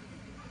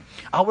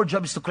 Our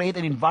job is to create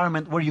an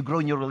environment where you grow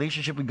in your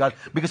relationship with God,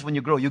 because when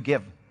you grow, you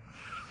give.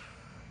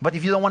 But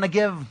if you don't want to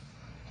give,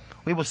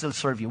 we will still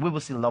serve you. We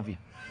will still love you.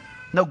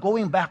 Now,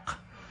 going back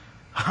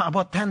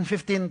about 10,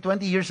 15,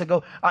 20 years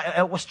ago,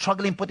 I was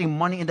struggling putting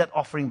money in that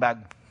offering bag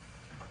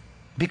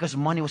because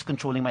money was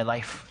controlling my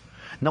life.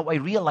 Now, I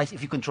realize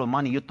if you control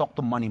money, you talk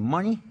to money.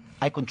 Money,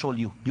 I control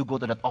you. You go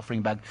to that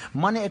offering bag.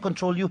 Money, I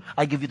control you.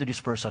 I give you to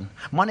this person.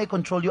 Money, I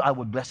control you. I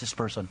will bless this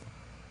person.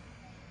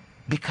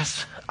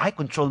 Because I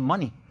control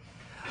money.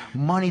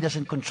 Money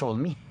doesn't control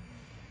me.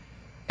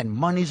 And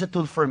money is a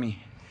tool for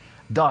me.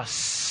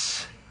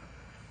 Thus,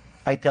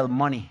 I tell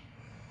money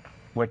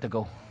where to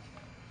go.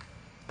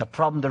 The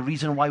problem, the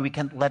reason why we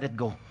can't let it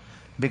go,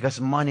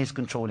 because money is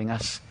controlling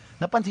us.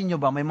 Napansin nyo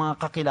ba, may mga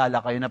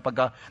kakilala kayo na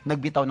pagka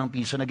nagbitaw ng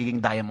piso,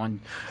 nagiging diamond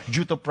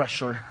due to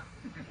pressure.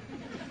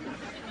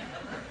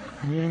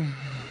 And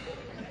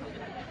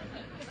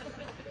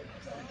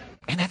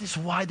that is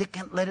why they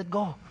can't let it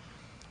go.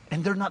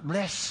 And they're not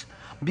blessed.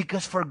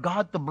 Because for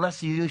God to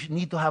bless you, you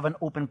need to have an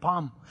open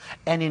palm.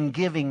 And in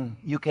giving,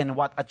 you can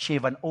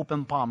achieve an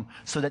open palm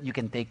so that you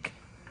can take.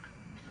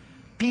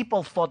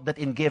 People thought that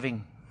in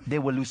giving, they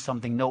will lose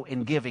something. No,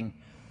 in giving,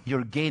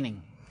 you're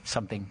gaining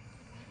something.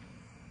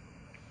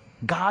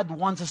 God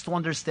wants us to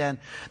understand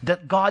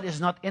that God is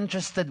not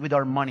interested with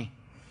our money.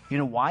 You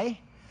know why?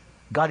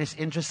 God is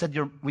interested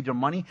with your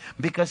money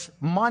because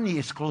money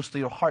is close to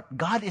your heart.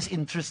 God is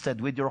interested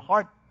with your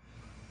heart.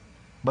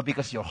 But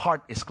because your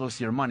heart is close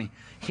to your money,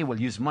 He will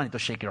use money to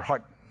shake your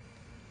heart.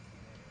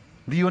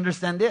 Do you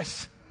understand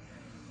this?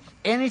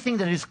 Anything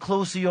that is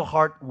close to your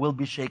heart will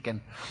be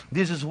shaken.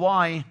 This is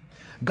why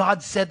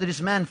God said to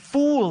this man,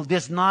 "Fool,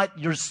 this night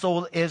your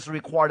soul is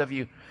required of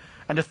you.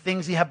 And the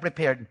things you have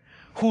prepared,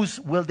 whose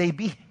will they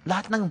be?"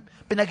 Lahat ng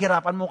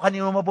pinaghirapan mo,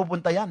 kanino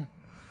mapupunta yan?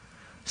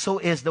 So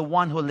is the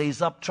one who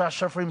lays up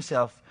treasure for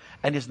himself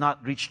and is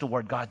not rich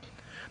toward God.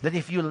 That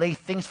if you lay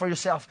things for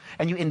yourself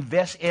and you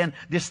invest in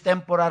this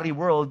temporary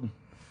world,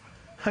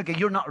 okay,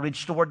 you're not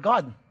rich toward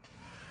God.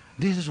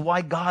 This is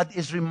why God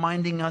is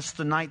reminding us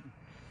tonight,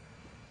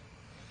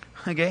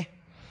 okay,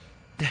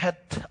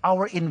 that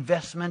our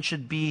investment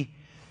should be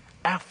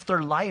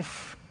after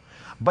life.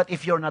 But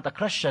if you're not a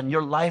Christian,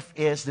 your life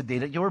is the day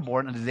that you were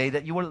born and the day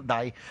that you will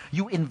die.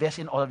 You invest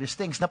in all of these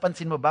things.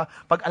 Napansin mo ba?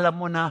 Pag alam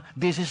mo na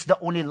this is the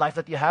only life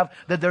that you have,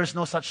 that there's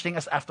no such thing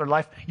as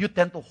afterlife, you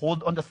tend to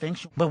hold on to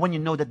things. But when you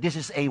know that this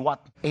is a what?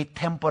 A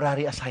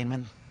temporary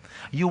assignment.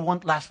 You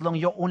won't last long.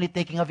 You're only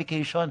taking a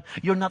vacation.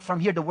 You're not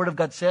from here. The Word of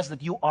God says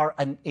that you are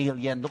an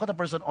alien. Look at the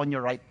person on your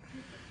right.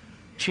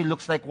 She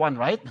looks like one,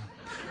 right?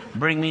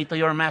 Bring me to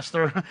your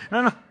master.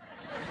 No.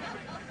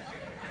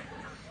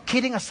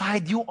 Kidding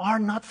aside, you are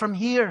not from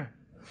here.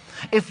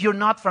 If you're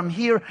not from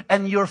here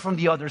and you're from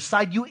the other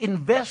side, you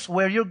invest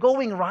where you're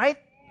going, right?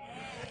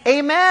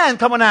 Amen.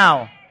 Come on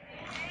now.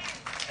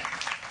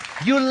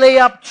 You lay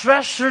up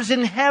treasures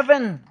in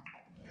heaven.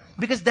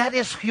 Because that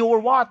is your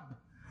what?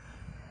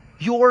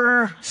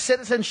 Your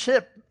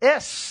citizenship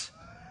is.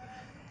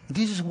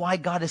 This is why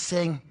God is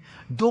saying,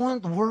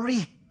 don't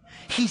worry.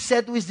 He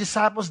said to His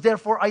disciples,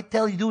 therefore I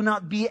tell you, do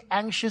not be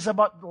anxious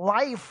about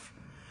life,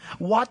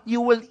 what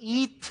you will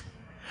eat,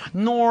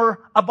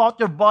 nor about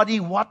your body,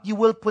 what you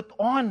will put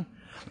on.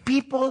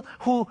 People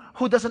who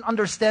doesn't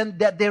understand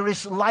that there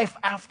is life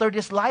after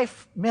this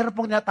life, meron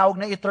pong tinatawag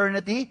na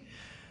eternity,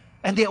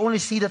 and they only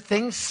see the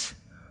things,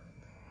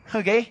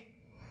 okay?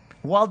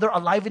 While they're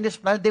alive in this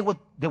planet, they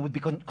would be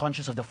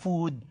conscious of the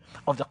food,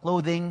 of the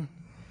clothing,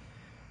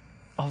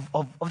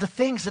 of the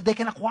things that they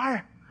can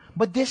acquire.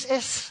 But this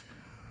is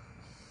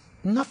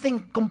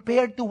nothing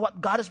compared to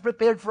what God has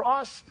prepared for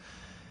us.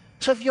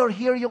 So if you're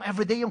here, yung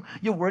everyday,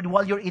 yung word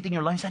while you're eating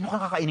your lunch, ano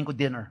kakainin ko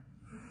dinner?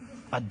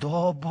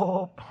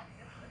 Adobo.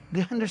 Do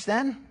you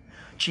understand?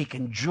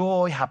 Chicken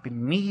Joy, Happy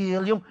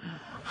Meal.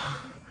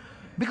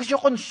 Because you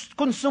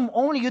consume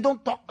only, you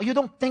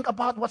don't think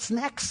about what's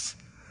next.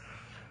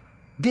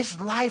 This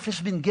life has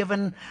been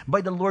given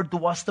by the Lord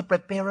to us to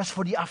prepare us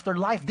for the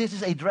afterlife. This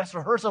is a dress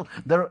rehearsal.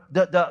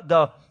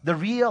 The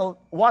real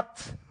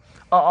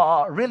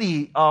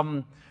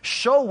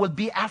show will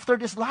be after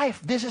this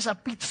life. This is a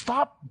pit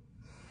stop.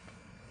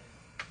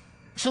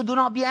 So do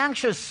not be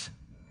anxious.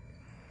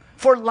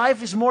 For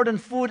life is more than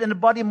food and the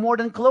body more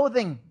than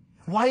clothing.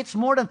 Why it's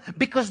more than?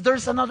 Because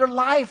there's another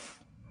life.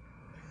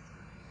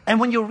 And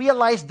when you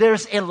realize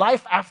there's a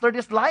life after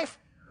this life,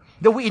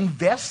 that we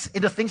invest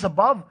in the things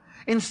above,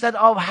 instead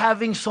of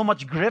having so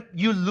much grip,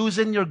 you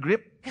loosen your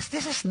grip. Because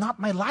this is not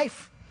my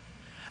life.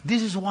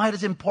 This is why it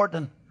is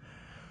important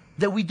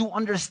that we do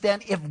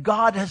understand if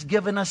God has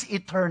given us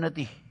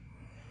eternity.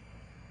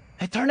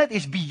 Eternity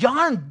is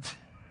beyond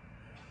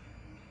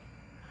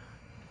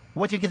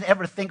what you can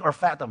ever think or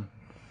fathom.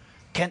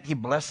 Can't He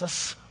bless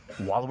us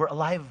while we're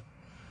alive?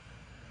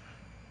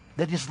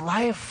 That His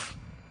life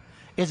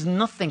is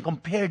nothing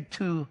compared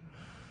to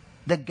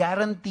the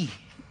guarantee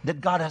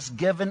that God has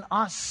given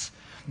us,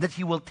 that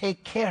He will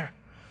take care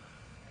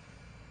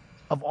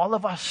of all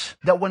of us.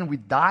 That when we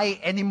die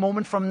any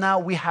moment from now,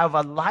 we have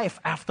a life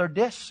after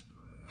this.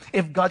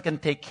 If God can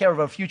take care of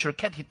our future,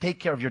 can't He take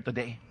care of your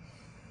today?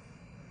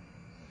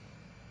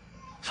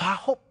 So I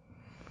hope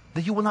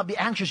that you will not be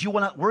anxious, you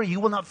will not worry, you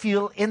will not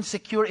feel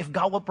insecure if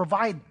God will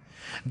provide.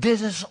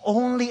 This is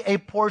only a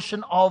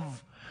portion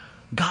of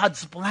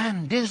God's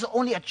plan. This is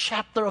only a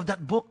chapter of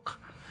that book.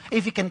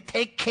 If He can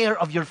take care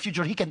of your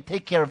future, He can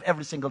take care of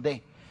every single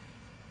day.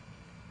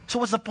 So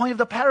what's the point of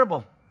the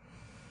parable?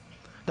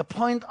 The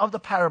point of the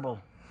parable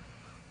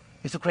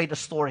is to create a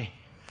story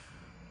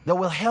that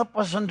will help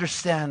us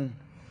understand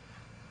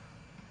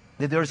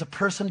that there is a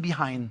person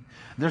behind,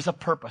 there's a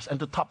purpose, and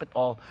to top it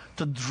all,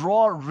 to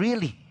draw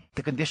really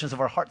the conditions of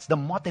our hearts, the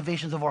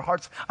motivations of our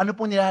hearts. Ano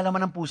po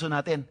nilalaman ng puso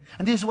natin?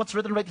 And this is what's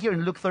written right here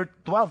in Luke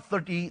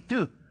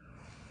 12:32.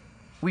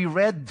 We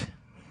read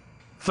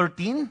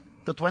 13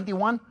 to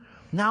 21.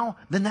 Now,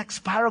 the next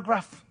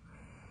paragraph.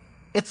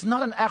 It's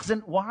not an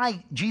accident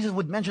why Jesus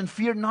would mention,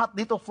 fear not,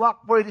 little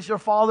flock, for it is your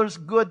Father's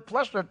good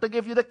pleasure to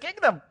give you the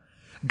kingdom.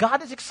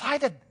 God is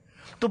excited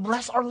to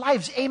bless our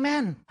lives.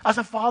 Amen. As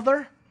a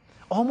father,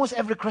 almost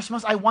every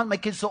Christmas, I want my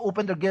kids to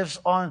open their gifts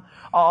on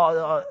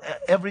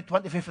every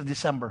 25th of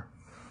December.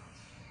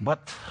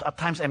 But at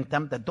times, I'm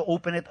tempted to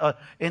open it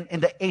in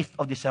the 8th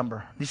of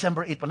December.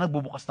 December 8 pa,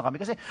 nagbubukas na kami.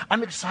 Kasi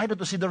I'm excited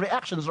to see the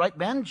reactions, right,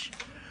 Benj?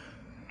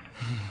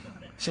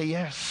 Say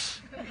yes.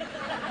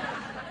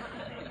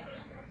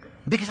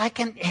 Because I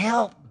can't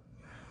help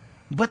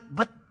but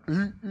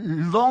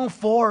long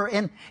for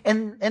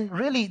and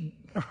really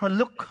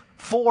look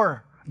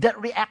for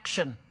that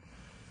reaction.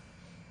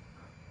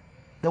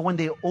 That when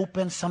they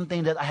open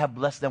something that I have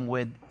blessed them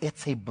with,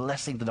 it's a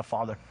blessing to the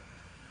Father.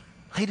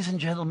 Ladies and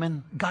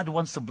gentlemen, God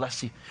wants to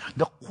bless you.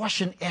 The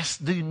question is,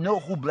 do you know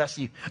who blessed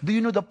you? Do you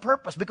know the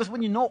purpose? Because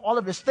when you know all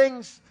of these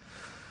things,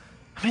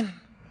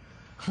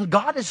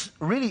 God is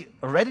really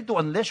ready to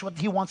unleash what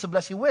He wants to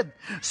bless you with.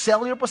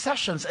 Sell your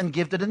possessions and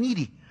give to the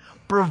needy.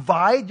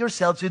 Provide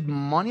yourselves with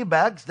money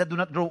bags that do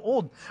not grow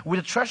old, with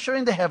a treasure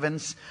in the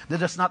heavens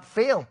that does not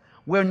fail,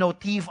 where no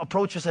thief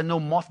approaches and no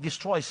moth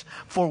destroys.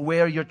 For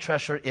where your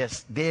treasure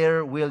is,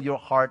 there will your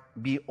heart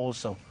be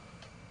also.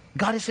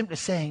 God is simply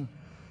saying,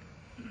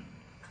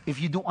 if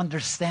you do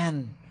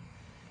understand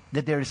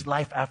that there is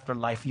life after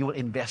life, you will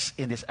invest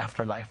in this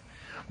afterlife.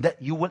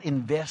 that you will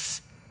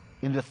invest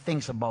in the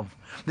things above,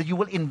 that you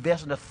will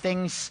invest in the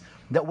things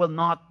that will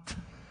not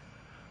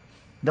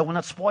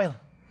spoil,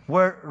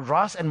 where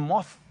rust and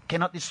moth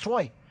cannot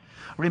destroy.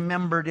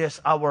 Remember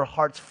this, our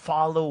hearts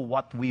follow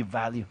what we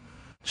value.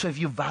 So if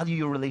you value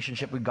your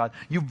relationship with God,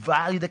 you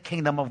value the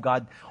kingdom of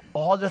God,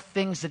 all the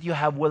things that you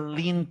have will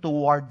lean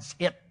towards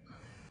it.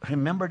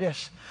 Remember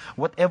this,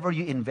 whatever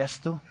you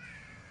invest to,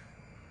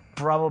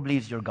 probably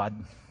is your God.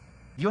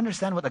 Do you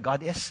understand what a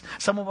God is?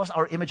 Some of us,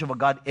 our image of a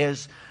God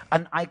is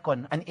an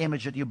icon, an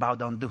image that you bow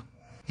down to.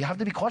 You have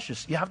to be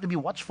cautious. You have to be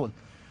watchful.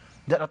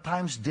 That at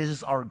times, this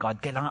is our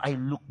God. Kailangan I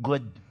look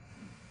good.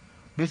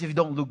 Because if you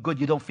don't look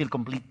good, you don't feel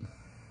complete.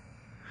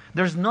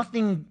 There's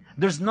nothing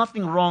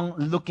wrong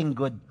looking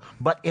good.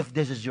 But if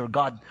this is your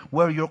God,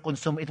 where you're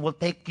consumed, it will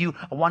take you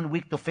 1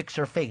 week to fix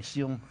your face.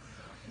 Yung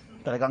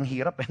talagang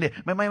hirap.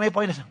 May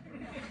point is,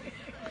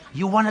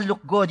 you want to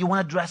look good, you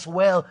want to dress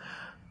well.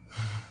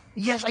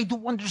 Yes, I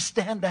do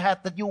understand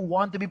that you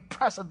want to be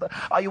present.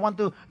 You want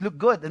to look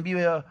good and be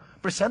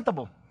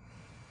presentable.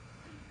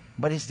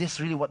 But is this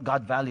really what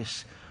God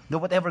values? That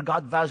whatever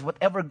God values,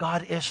 whatever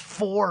God is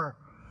for,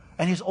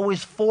 and He's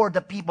always for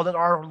the people that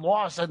are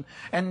lost,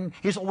 and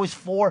He's always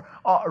for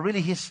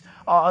really His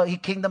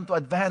kingdom to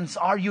advance.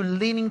 Are you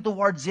leaning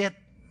towards it?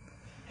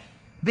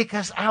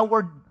 Because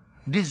our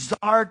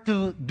desire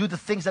to do the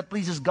things that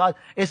pleases God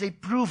is a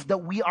proof that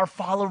we are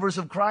followers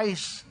of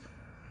Christ.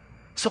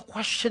 So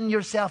question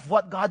yourself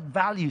what God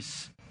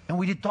values. And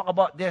we did talk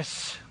about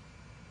this.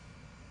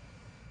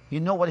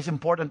 You know what is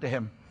important to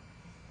Him?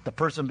 The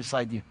person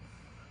beside you.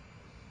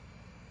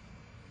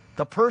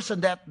 The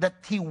person that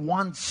He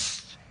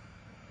wants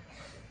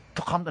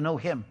to come to know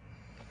Him.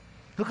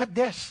 Look at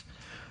this.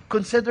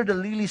 Consider the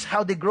lilies,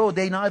 how they grow.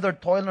 They neither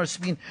toil nor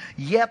spin.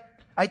 Yet,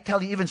 I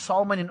tell you, even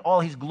Solomon in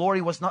all his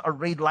glory was not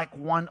arrayed like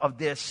one of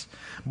this.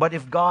 But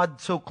if God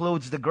so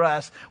clothes the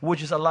grass,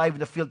 which is alive in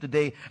the field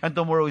today, and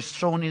tomorrow is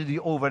thrown into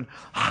the oven,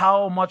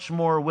 how much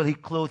more will He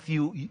clothe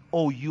you,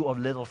 O you of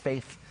little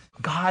faith?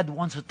 God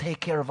wants to take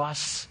care of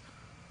us.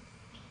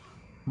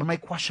 But my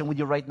question with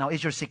you right now,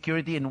 is your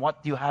security in what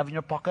you have in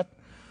your pocket?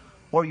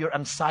 Or your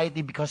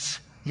anxiety because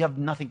you have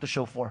nothing to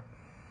show for?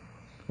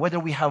 Whether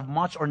we have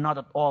much or not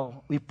at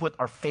all, we put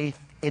our faith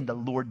in the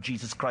Lord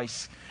Jesus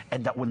Christ,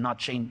 and that will not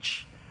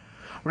change.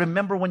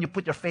 Remember, when you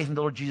put your faith in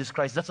the Lord Jesus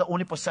Christ, that's the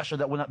only possession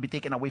that will not be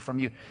taken away from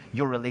you,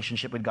 your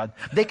relationship with God.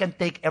 They can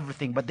take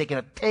everything, but they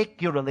cannot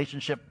take your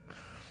relationship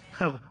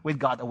with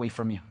God away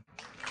from you.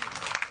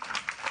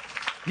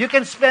 You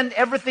can spend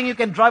everything, you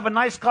can drive a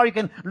nice car, you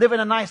can live in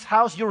a nice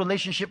house, your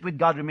relationship with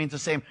God remains the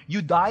same.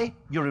 You die,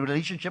 your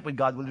relationship with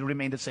God will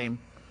remain the same.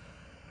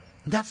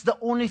 That's the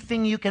only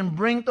thing you can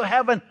bring to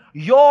heaven,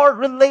 your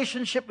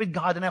relationship with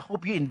God. And I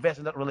hope you invest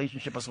in that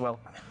relationship as well.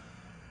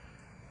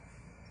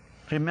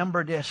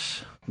 Remember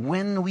this,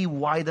 when we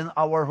widen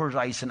our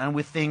horizon and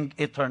we think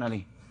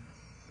eternally,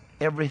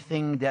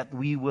 everything that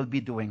we will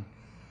be doing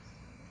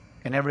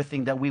and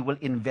everything that we will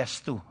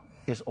invest to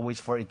is always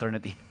for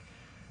eternity.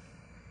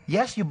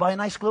 Yes, you buy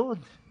nice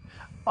clothes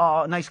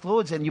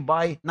and you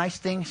buy nice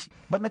things.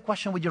 But my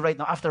question with you right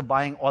now, after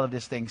buying all of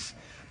these things,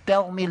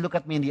 tell me, look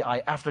at me in the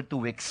eye, after 2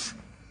 weeks,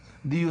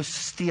 do you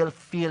still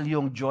feel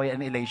yung joy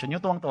and elation? Yung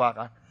tuwang-tuwa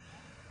ka?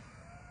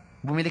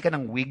 Bumili ka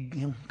ng wig,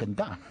 yung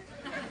ganda.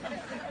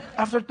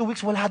 After 2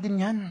 weeks, wala din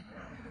yan.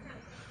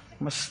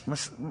 Mas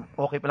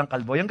okay palang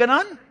kalbo. Yung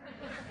ganon.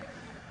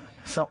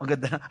 So, ang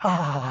ganda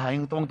na.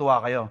 Yung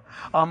tuwang-tuwa kayo.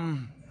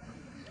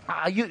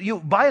 You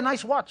buy a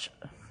nice watch,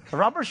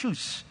 rubber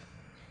shoes.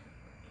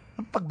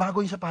 Pagbago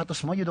yung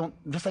sapatos mo, you don't,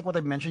 just like what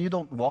I mentioned, you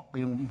don't walk,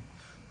 yung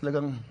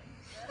talagang,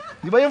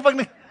 di ba yung pag,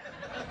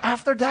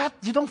 after that,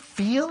 you don't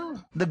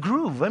feel the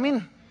groove. I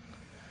mean,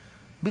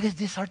 because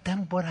these are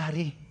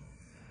temporary.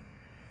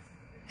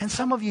 And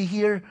some of you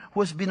here who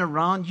has been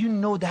around, you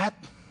know that,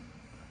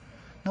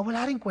 na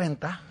wala rin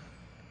kwenta.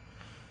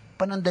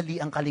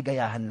 Panandali ang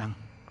kaligayahan lang.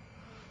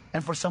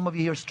 And for some of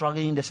you here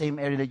struggling in the same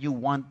area that you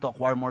want to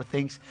acquire more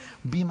things,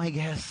 be my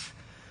guest.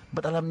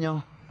 But alam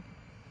nyo,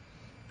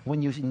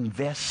 when you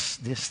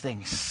invest these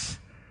things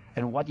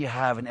and what you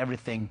have and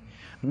everything,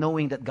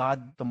 knowing that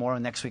God, tomorrow,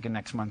 next week, and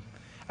next month,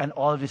 and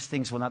all these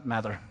things will not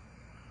matter,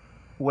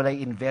 will I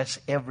invest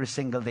every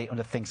single day on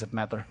the things that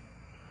matter?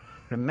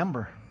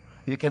 Remember,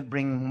 you can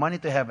bring money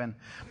to heaven,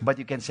 but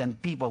you can send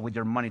people with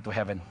your money to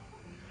heaven.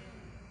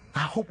 I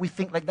hope we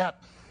think like that.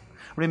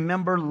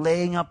 Remember,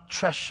 laying up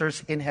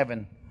treasures in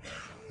heaven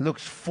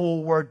looks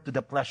forward to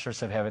the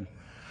pleasures of heaven.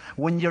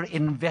 When you're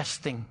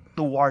investing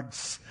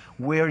towards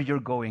where you're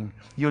going,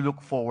 you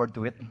look forward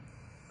to it.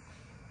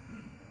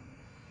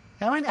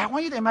 I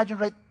want you to imagine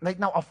right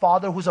now a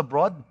father who's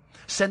abroad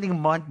sending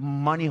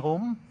money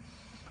home.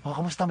 Oh,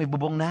 kamusta? May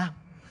bubong na?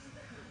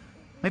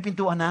 May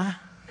pintuan na?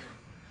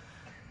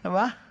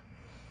 Diba?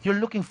 You're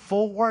looking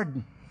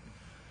forward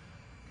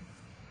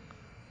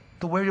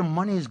to where your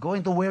money is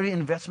going, to where your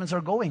investments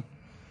are going.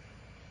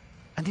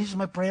 And this is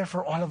my prayer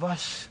for all of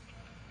us,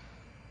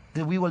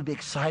 that we will be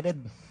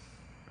excited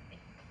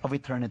of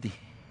eternity.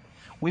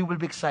 We will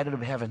be excited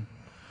of heaven,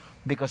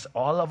 because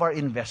all of our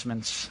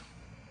investments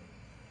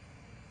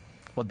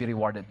will be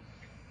rewarded.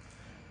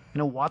 You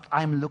know what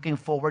I'm looking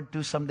forward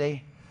to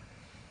someday?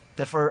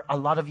 That for a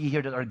lot of you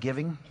here that are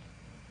giving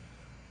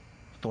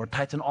to our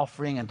tithes and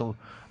offering and to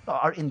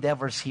our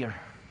endeavors here.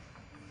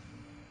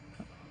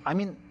 I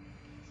mean,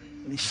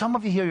 some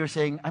of you here, you're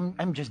saying,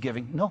 I'm just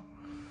giving. No.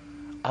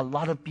 A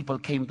lot of people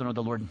came to know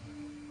the Lord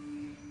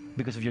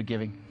because of your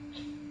giving.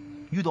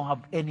 You don't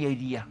have any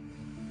idea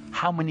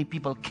how many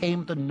people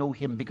came to know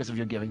Him because of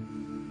your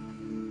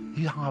giving.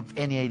 You don't have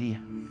any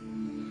idea.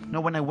 You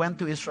know, when I went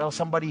to Israel,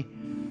 somebody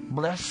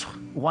blessed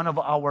one of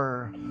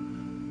our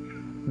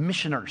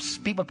missioners,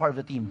 people part of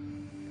the team.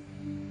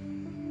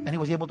 And he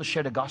was able to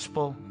share the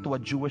gospel to a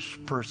Jewish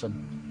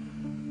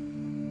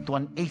person, to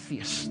an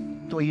atheist,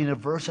 to a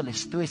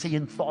universalist, to a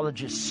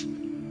Scientologist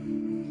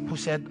who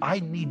said,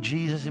 I need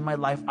Jesus in my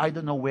life. I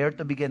don't know where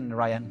to begin,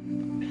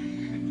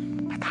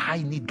 Ryan. But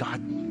I need God.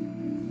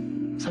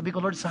 Sabi ko,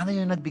 Lord, sana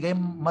yung nagbigay,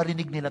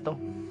 marinig nila to.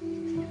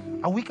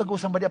 A week ago,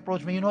 somebody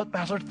approached me, you know what,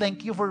 Pastor,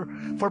 thank you for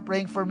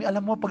praying for me.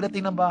 Alam mo,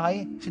 pagdating ng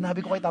bahay,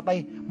 sinabi ko kay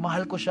tatay,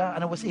 mahal ko siya,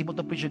 and I was able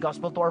to preach the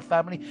gospel to our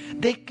family.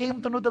 They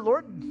came to know the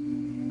Lord.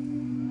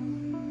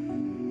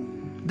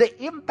 The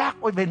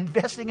impact of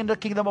investing in the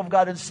kingdom of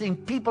God and seeing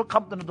people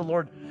come to know the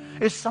Lord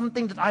is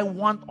something that I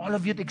want all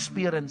of you to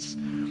experience.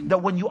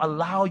 That when you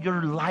allow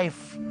your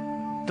life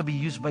to be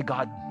used by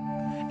God,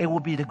 it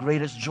will be the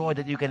greatest joy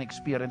that you can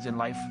experience in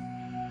life.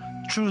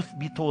 Truth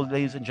be told,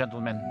 ladies and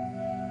gentlemen,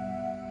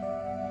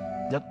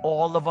 that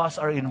all of us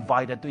are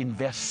invited to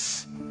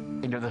invest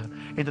into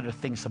the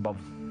things above.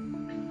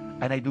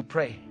 And I do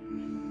pray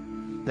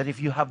that if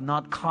you have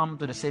not come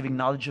to the saving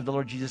knowledge of the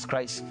Lord Jesus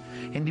Christ,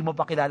 hindi mo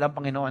pa kilala ang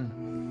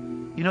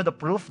Panginoon. You know the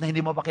proof na hindi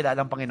mo pa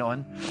kilala ang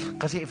Panginoon?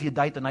 Kasi if you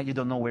die tonight, you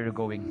don't know where you're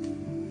going.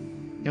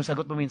 Yung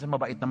sagot mo minsan,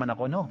 mabait naman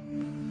ako. No.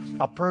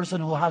 A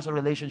person who has a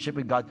relationship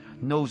with God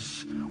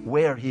knows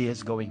where he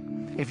is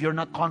going. If you're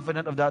not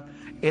confident of that,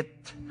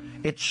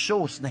 it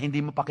shows na hindi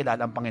mo pa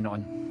kilala ang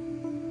Panginoon.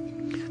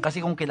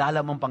 Kasi kung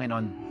kilala mo ang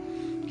Panginoon,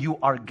 you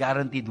are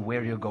guaranteed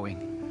where you're going.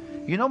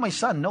 You know, my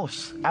son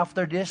knows.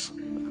 After this,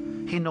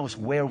 he knows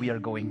where we are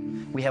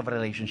going. We have a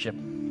relationship.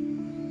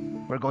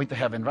 We're going to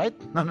heaven, right?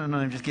 No,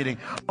 I'm just kidding.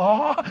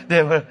 Oh,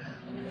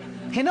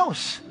 he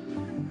knows.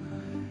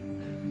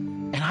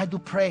 And I do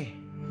pray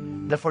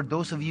that for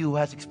those of you who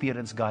has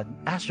experienced God,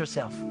 ask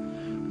yourself,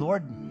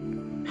 Lord,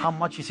 how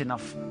much is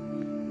enough?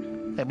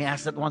 Let me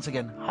ask that once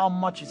again. How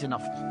much is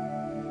enough?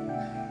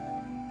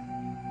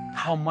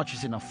 How much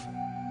is enough?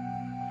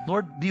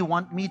 Lord, do you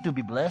want me to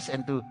be blessed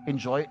and to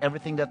enjoy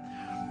everything that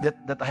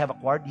I have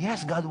acquired?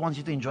 Yes, God wants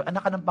you to enjoy.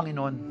 Anak ka ng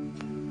Panginoon.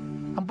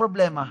 Ang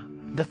problema,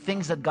 the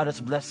things that God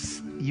has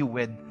blessed you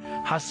with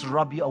has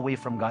robbed you away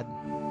from God.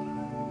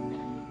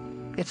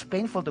 It's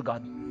painful to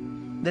God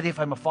that if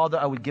I'm a father,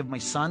 I would give my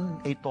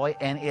son a toy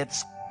and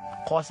it's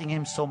costing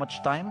him so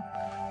much time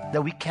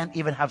that we can't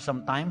even have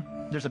some time.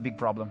 There's a big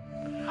problem.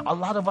 A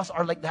lot of us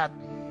are like that.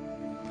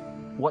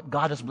 What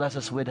God has blessed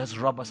us with has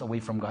robbed us away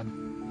from God.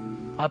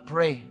 I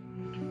pray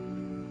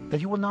that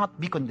you will not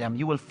be condemned.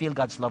 You will feel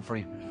God's love for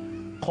you,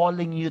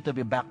 calling you to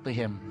be back to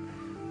Him.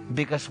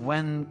 Because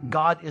when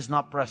God is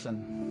not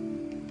present,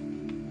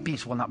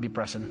 peace will not be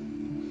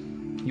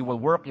present. You will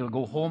work, you will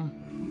go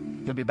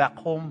home, you'll be back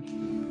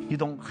home. You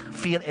don't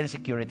feel any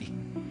security.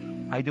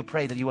 I do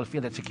pray that you will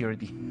feel that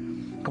security.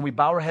 Can we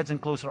bow our heads and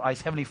close our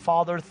eyes? Heavenly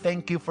Father,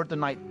 thank you for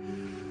tonight,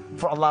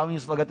 for allowing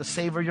us, Lord God, to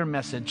savor your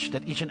message,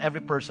 that each and every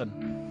person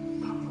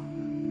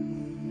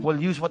will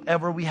use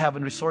whatever we have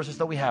and resources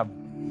that we have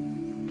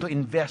to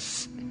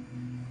invest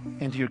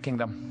into your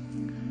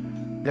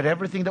kingdom. That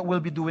everything that we'll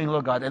be doing,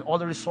 Lord God, and all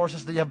the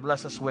resources that you have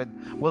blessed us with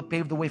will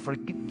pave the way for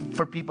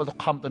people to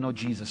come to know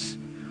Jesus.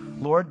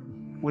 Lord,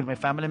 with my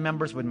family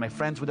members, with my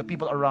friends, with the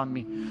people around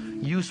me,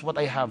 use what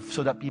I have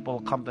so that people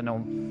will come to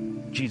know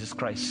Jesus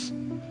Christ.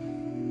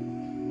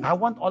 I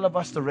want all of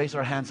us to raise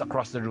our hands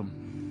across the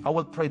room. I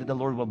will pray that the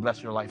Lord will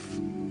bless your life.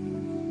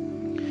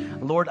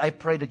 Lord, I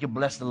pray that you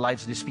bless the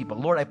lives of these people.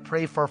 Lord, I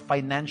pray for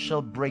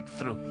financial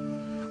breakthrough.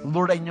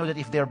 Lord, I know that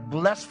if they're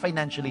blessed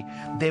financially,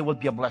 they will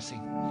be a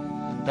blessing.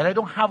 That I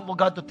don't have, Lord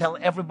God, to tell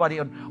everybody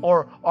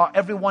or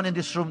everyone in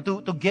this room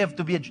to give,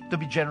 to be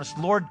generous.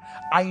 Lord,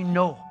 I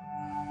know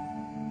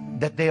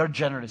that they are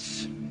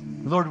generous.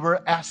 Lord, we're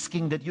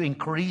asking that you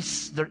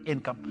increase their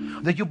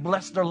income, that you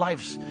bless their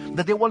lives,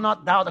 that they will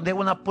not doubt and they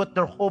will not put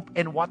their hope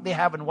in what they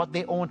have and what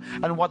they own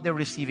and what they're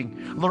receiving.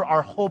 Lord,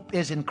 our hope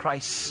is in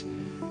Christ.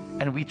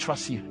 And we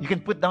trust you. You can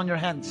put down your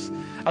hands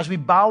as we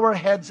bow our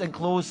heads and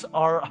close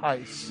our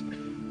eyes.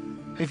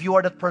 If you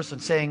are that person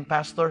saying,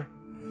 Pastor,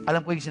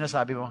 alam ko yung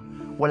sinasabi mo,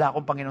 wala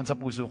akong Panginoon sa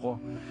puso ko.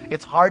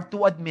 It's hard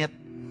to admit,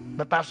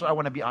 but Pastor, I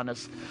want to be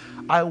honest.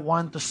 I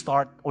want to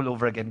start all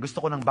over again.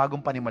 Gusto ko ng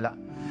bagong panimula.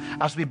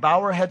 As we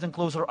bow our heads and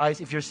close our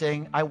eyes, if you're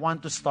saying, I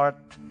want to start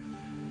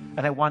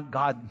and I want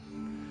God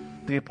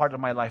to be part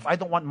of my life. I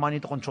don't want money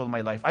to control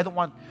my life. I don't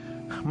want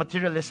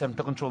materialism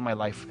to control my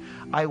life.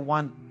 I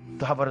want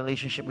to have a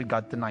relationship with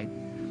God tonight.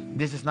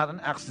 This is not an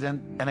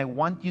accident, and I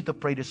want you to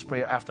pray this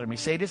prayer after me.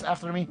 Say this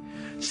after me.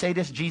 Say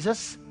this,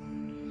 Jesus.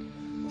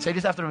 Say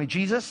this after me.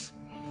 Jesus,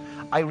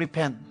 I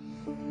repent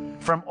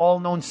from all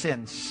known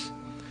sins,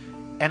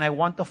 and I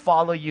want to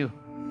follow you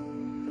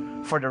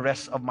for the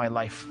rest of my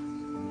life.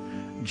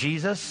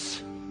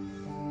 Jesus,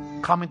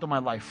 come into my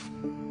life.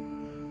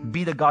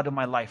 Be the God of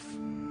my life.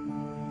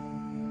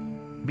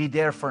 Be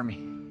there for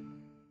me.